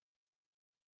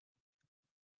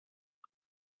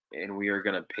 and we are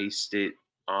gonna paste it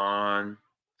on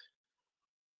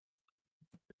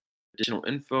additional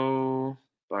info,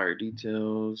 buyer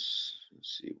details.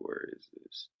 Let's see, where is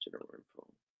this? General info.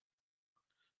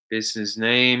 Business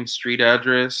name, street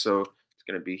address. So it's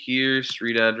gonna be here,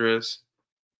 street address.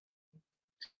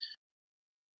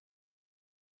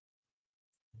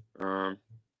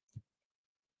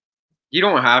 You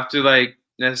don't have to like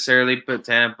necessarily put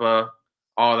Tampa,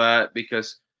 all that,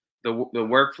 because the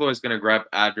workflow is gonna grab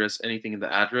address, anything in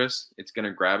the address, it's gonna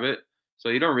grab it. So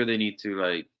you don't really need to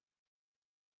like,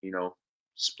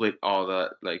 split all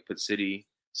that, like put city,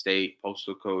 state,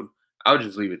 postal code. I would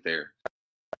just leave it there.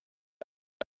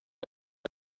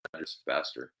 Just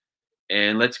faster.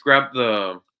 And let's grab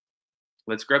the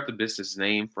business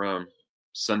name from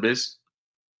Sunbiz.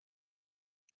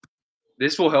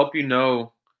 This will help you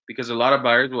know, because a lot of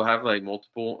buyers will have like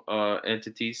multiple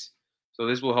entities. So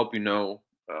this will help you know,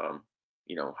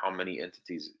 how many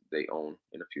entities they own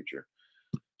in the future.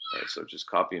 All right, so just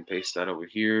copy and paste that over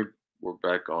here. We're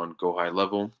back on Go High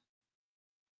Level.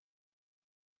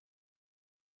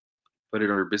 Put it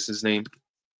under business name.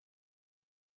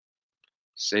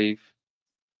 Save.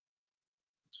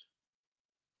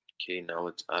 Okay, now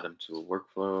let's add them to a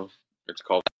workflow. It's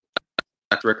called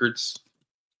tax records.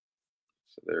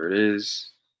 So there it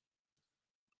is.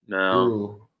 Now.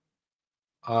 Ooh.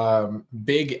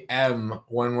 Big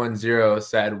M110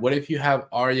 said, "What if you have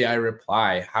REI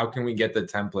reply? How can we get the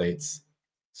templates?"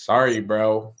 Sorry,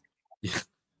 bro.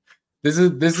 This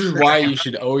is why you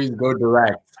should always go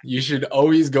direct. You should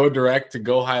always go direct to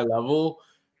Go High Level,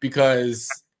 because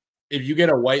if you get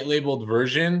a white labeled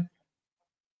version,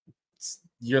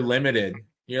 you're limited.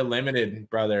 You're limited,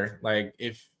 brother. Like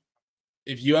if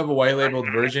you have a white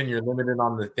labeled version, you're limited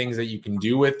on the things that you can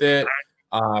do with it.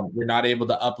 You're not able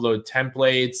to upload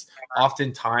templates.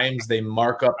 Oftentimes, they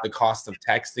mark up the cost of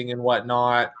texting and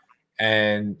whatnot,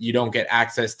 and you don't get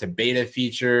access to beta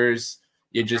features.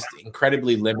 You're just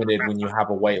incredibly limited when you have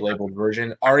a white labeled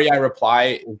version. REI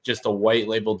Reply is just a white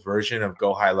labeled version of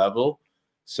Go High Level.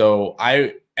 So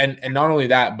and not only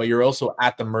that, but you're also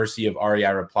at the mercy of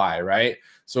REI Reply, right?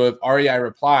 So if REI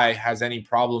Reply has any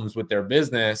problems with their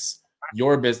business,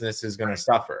 your business is going to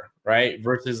suffer, right?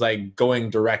 Versus like going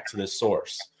direct to the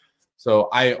source. So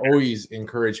I always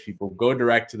encourage people, go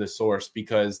direct to the source,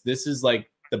 because this is like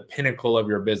the pinnacle of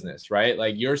your business, right?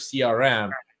 Like your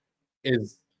CRM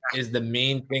is the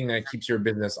main thing that keeps your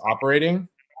business operating.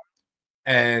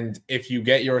 And if you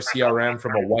get your CRM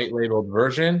from a white labeled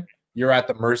version, you're at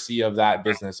the mercy of that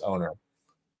business owner.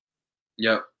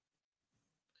 Yep.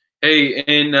 Hey,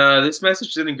 and this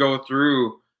message didn't go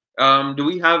through. Do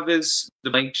we have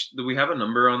do we have a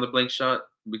number on the blank shot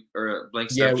or a blank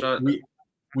snapshot?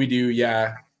 We do,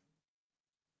 yeah.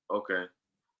 Okay.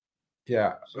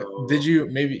 Yeah. So, did you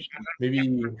maybe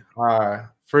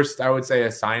first I would say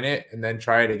assign it and then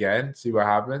try it again, see what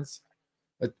happens.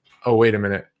 Oh, wait a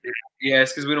minute. Yeah,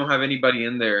 it's because we don't have anybody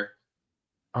in there.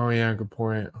 Oh yeah, good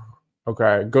point.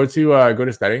 Okay, go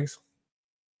to settings.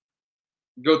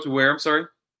 Go to where? I'm sorry.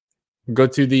 Go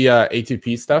to the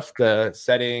A2P stuff, the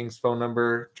settings, phone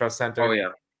number, trust center. Oh yeah.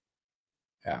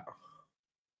 Yeah.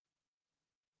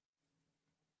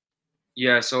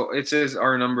 Yeah, so it says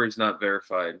our number is not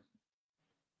verified.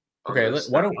 Okay,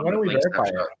 why don't we verify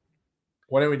it?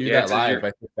 Why don't we do that live?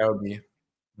 I think that would be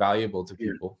valuable to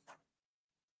people.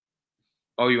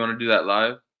 Oh, you want to do that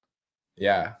live?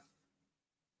 Yeah.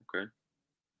 Okay.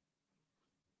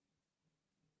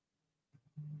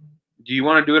 Do you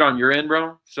want to do it on your end,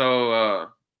 bro? So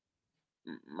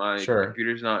my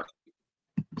computer's not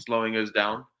slowing us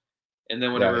down. And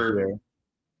then whenever...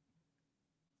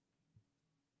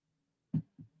 Yeah,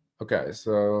 okay,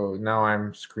 so now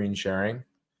I'm screen sharing.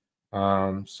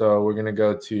 So we're gonna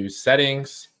go to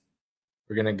settings.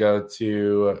 We're gonna go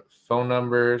to phone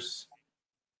numbers.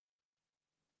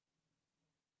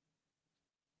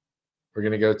 We're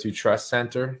gonna go to trust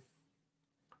center.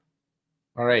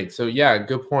 All right. So yeah,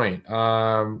 good point.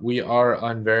 We are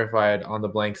unverified on the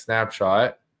blank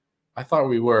snapshot. I thought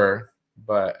we were,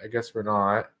 but I guess we're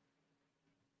not.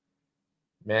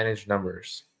 Manage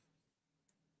numbers.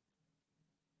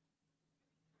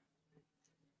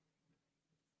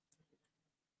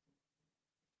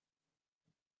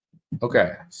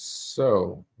 Okay.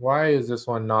 So why is this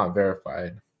one not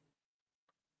verified?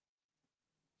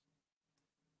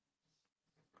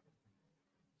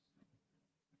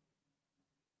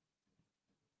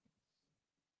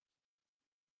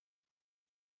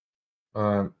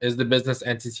 Is the business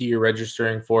entity you're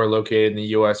registering for located in the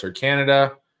US or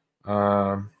Canada?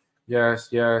 Yes,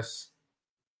 yes.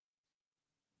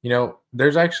 You know,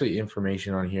 there's actually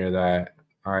information on here that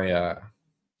I'm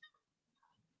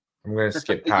gonna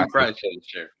skip You past this. probably should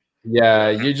share. Yeah,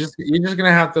 Yeah. you're just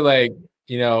gonna have to like,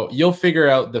 you'll figure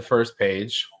out the first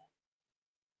page.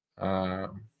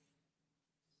 Um,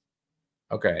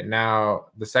 okay, now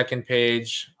the second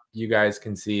page, you guys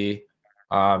can see.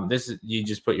 This is you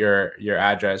just put your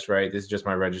address, right? This is just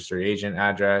my registered agent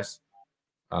address.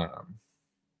 Um,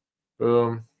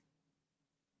 boom.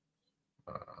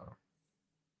 Uh,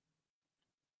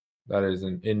 that is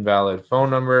an invalid phone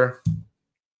number.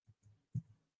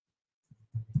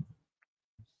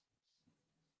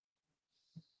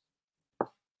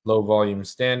 Low volume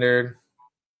standard.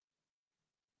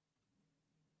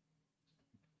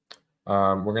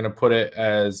 We're going to put it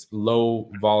as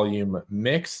low volume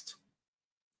mixed.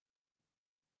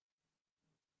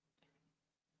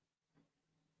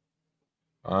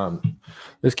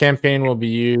 This campaign will be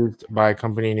used by a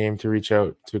company name to reach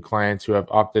out to clients who have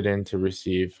opted in to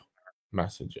receive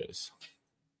messages.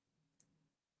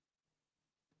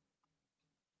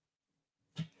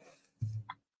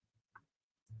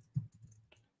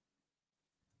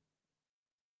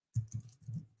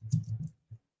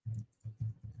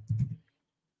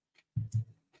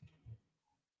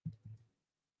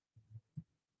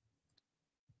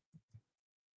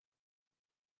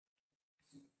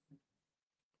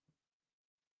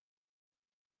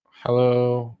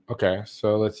 Hello. Okay,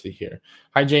 so let's see here.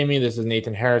 Hi, Jamie. This is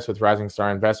Nathan Harris with Rising Star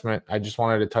Investment. I just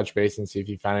wanted to touch base and see if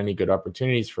you found any good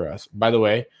opportunities for us. By the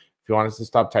way, if you want us to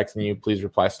stop texting you, please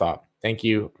reply stop. Thank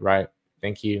you. Right.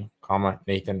 Thank you, comma,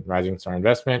 Nathan, Rising Star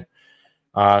Investment.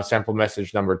 Sample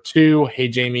message number 2. Hey,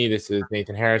 Jamie, this is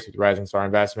Nathan Harris with Rising Star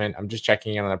Investment. I'm just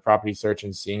checking in on a property search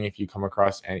and seeing if you came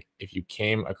across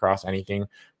anything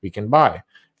we can buy.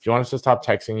 If you want us to stop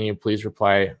texting you, please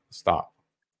reply stop.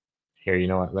 Here, you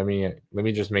know what? Let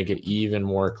me just make it even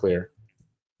more clear.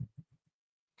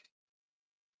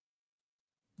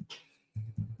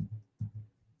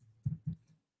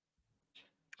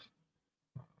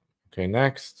 Okay,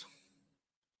 next.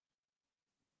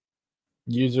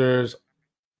 Users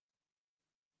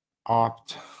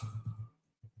opt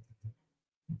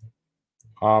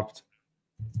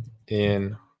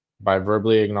in by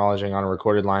verbally acknowledging on a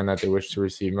recorded line that they wish to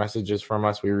receive messages from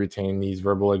us. We retain these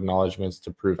verbal acknowledgments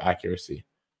to prove accuracy.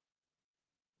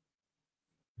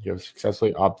 You have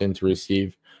successfully opted in to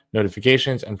receive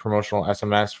notifications and promotional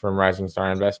SMS from Rising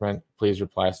Star Investment. Please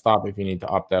reply stop if you need to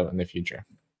opt out in the future.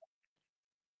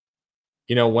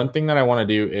 You know, one thing that I want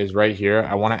to do is right here,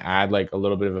 I want to add like a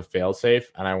little bit of a fail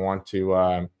safe, and I want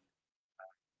to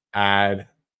add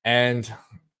end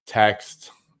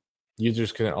text.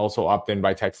 Users can also opt in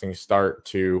by texting start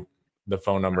to the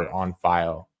phone number on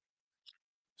file.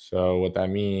 So what that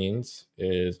means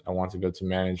is I want to go to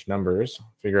manage numbers,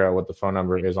 figure out what the phone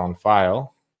number is on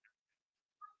file.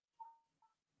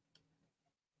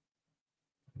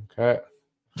 Okay.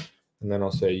 And then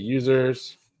I'll say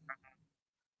users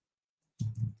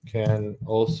can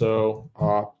also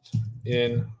opt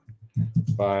in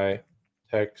by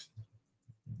texting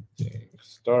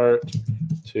start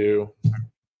to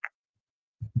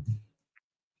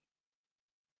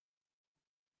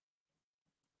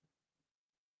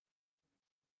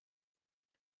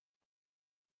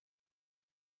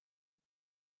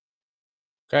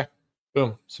okay,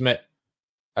 boom, submit.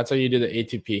 That's how you do the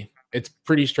ATP. It's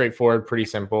pretty straightforward, pretty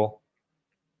simple.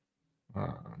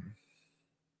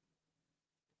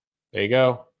 There you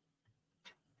go.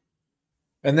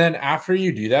 And then after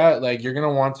you do that, like you're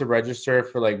gonna want to register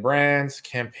for like brands,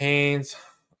 campaigns,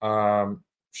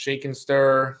 shake and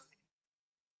stir,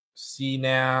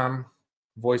 CNAM,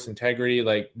 voice integrity.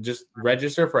 Like just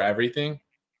register for everything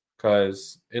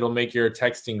because it'll make your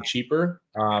texting cheaper,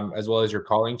 as well as your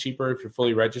calling cheaper if you're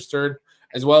fully registered,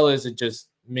 as well as it just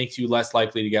makes you less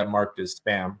likely to get marked as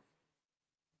spam.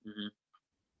 Mm-hmm.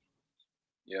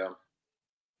 Yeah.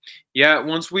 Yeah,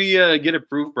 once we get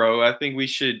approved, bro, I think we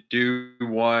should do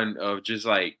one of just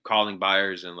like calling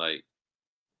buyers and like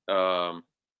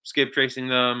skip tracing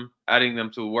them, adding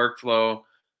them to a workflow.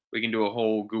 We can do a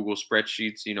whole Google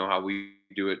spreadsheets, you know, how we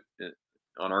do it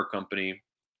on our company,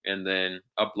 and then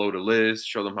upload a list,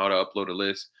 show them how to upload a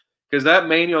list. Because that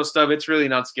manual stuff, it's really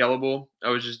not scalable. I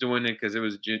was just doing it because it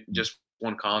was just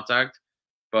one contact.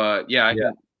 But yeah, I Yeah.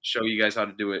 can show you guys how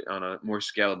to do it on a more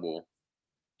scalable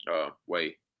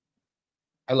way.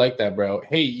 I like that, bro.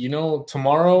 Hey, you know,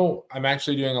 tomorrow I'm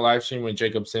actually doing a live stream with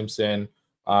Jacob Simpson.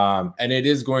 And it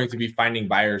is going to be finding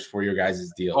buyers for your guys'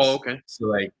 Oh, deals. okay. So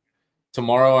like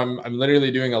tomorrow I'm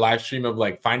literally doing a live stream of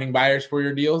like finding buyers for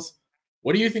your deals.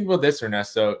 What do you think about this,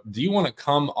 Ernesto? Do you want to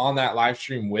come on that live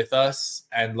stream with us?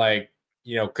 And like,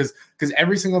 you know, because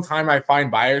every single time I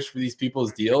find buyers for these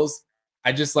people's deals,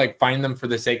 I just like find them for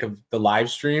the sake of the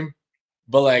live stream.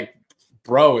 But like,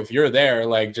 bro, if you're there,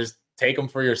 like just take them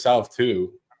for yourself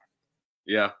too.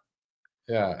 Yeah.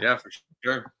 Yeah. Yeah, for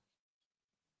sure.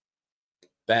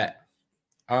 Bet.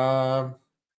 Yeah,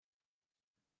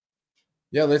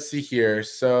 let's see here.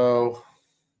 So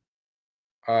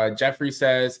Jeffrey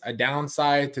says a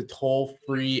downside to toll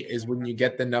free is when you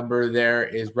get the number, there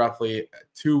is roughly a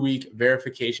 2-week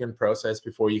verification process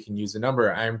before you can use the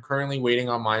number. I am currently waiting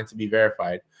on mine to be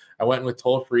verified. I went with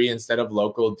toll free instead of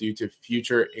local due to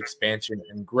future expansion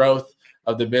and growth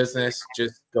of the business,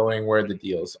 just going where the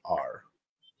deals are.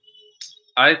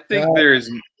 I think there's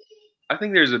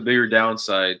a bigger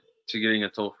downside to getting a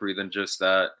toll free than just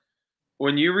that.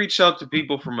 When you reach out to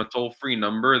people from a toll free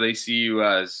number, they see you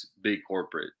as big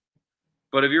corporate.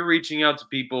 But if you're reaching out to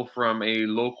people from a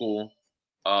local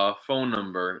phone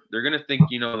number, they're gonna think,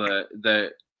 you know,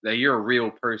 that you're a real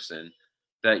person,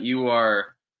 that you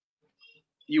are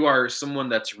someone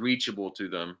that's reachable to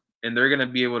them, and they're gonna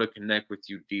be able to connect with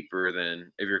you deeper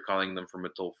than if you're calling them from a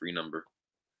toll free number.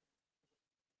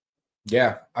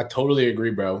 Yeah, I totally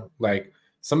agree, bro. Like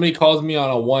somebody calls me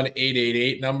on a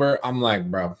 1-888 number, I'm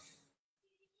like, bro,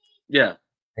 Yeah,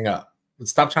 hang up.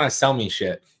 Stop trying to sell me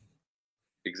shit.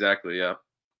 exactly. Yeah.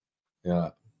 Yeah.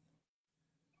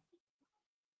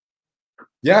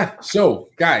 Yeah. So,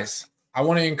 guys, I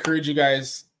want to encourage you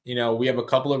guys. You know, we have a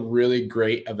couple of really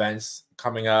great events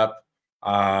coming up.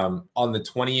 On the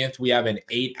 20th, we have an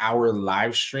 8-hour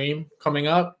live stream coming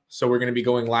up. So, we're going to be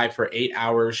going live for 8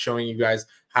 hours, showing you guys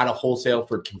how to wholesale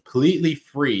for completely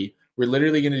free. We're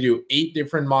literally going to do 8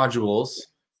 different modules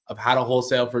of how to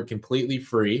wholesale for completely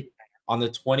free. On the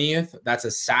 20th, that's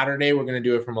a Saturday. We're going to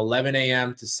do it from 11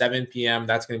 a.m. to 7 p.m.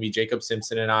 That's going to be Jacob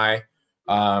Simpson and I.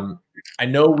 I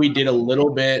know we did a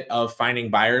little bit of finding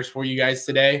buyers for you guys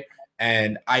today,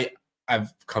 and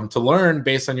I've come to learn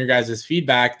based on your guys'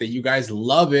 feedback that you guys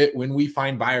love it when we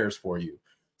find buyers for you.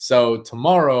 So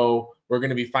tomorrow we're going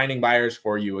to be finding buyers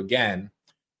for you again.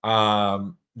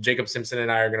 Jacob Simpson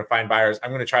and I are going to find buyers. I'm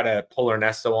going to try to pull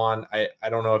Ernesto on. I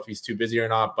don't know if he's too busy or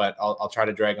not, but I'll try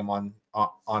to drag him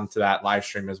onto that live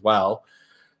stream as well.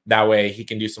 That way he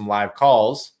can do some live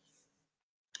calls.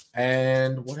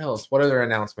 And what else? What other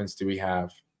announcements do we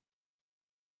have?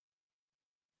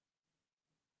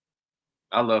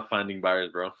 I love finding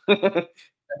buyers, bro.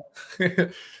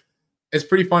 It's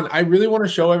pretty fun. I really want to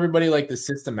show everybody like the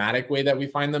systematic way that we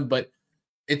find them, but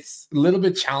it's a little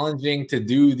bit challenging to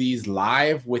do these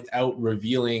live without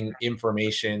revealing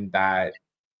information that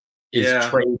is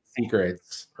trade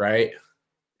secrets, right?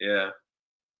 Yeah.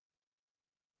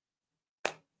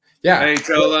 Yeah. Hey,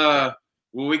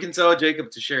 well, we can tell Jacob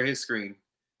to share his screen.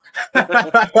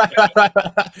 Yeah.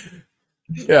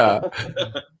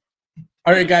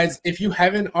 All right, guys, if you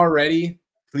haven't already,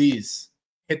 please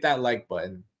hit that like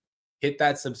button, hit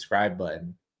that subscribe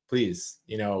button, please.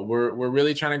 You know, we're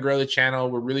really trying to grow the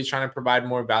channel. We're really trying to provide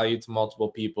more value to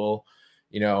multiple people.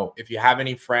 You know, if you have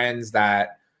any friends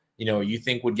that, you know, you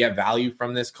think would get value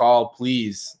from this call,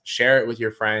 please share it with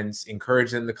your friends,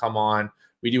 encourage them to come on.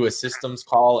 We do a systems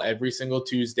call every single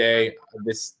Tuesday.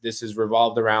 This is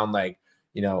revolved around like,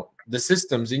 you know, the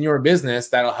systems in your business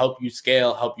that'll help you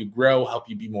scale, help you grow, help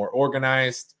you be more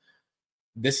organized.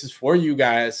 This is for you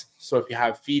guys. So if you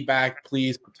have feedback,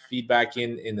 please put the feedback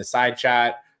in the side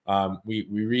chat. We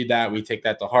read that. We take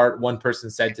that to heart. One person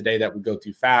said today that we go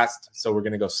too fast, so we're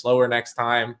going to go slower next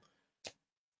time.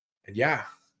 And yeah.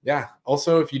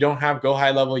 Also, if you don't have Go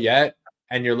High Level yet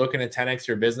and you're looking to 10x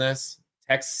your business,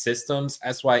 text systems,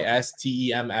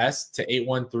 SYSTEMS, to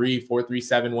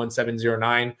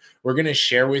 813-437-1709. We're going to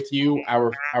share with you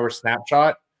our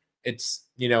snapshot. It's,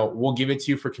 you know, we'll give it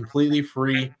to you for completely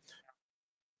free.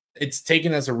 It's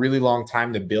taken us a really long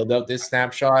time to build out this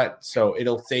snapshot, so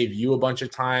it'll save you a bunch of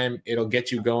time. It'll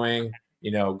get you going.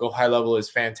 You know, Go High Level is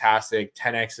fantastic.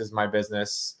 10x is my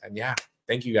business. And yeah,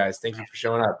 thank you guys. Thank you for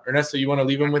showing up. Ernesto, you want to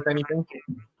leave them with anything?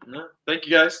 No, thank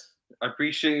you guys. I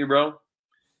appreciate you, bro.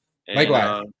 And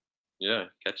Likewise. yeah,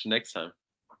 catch you next time.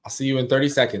 I'll see you in 30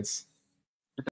 seconds.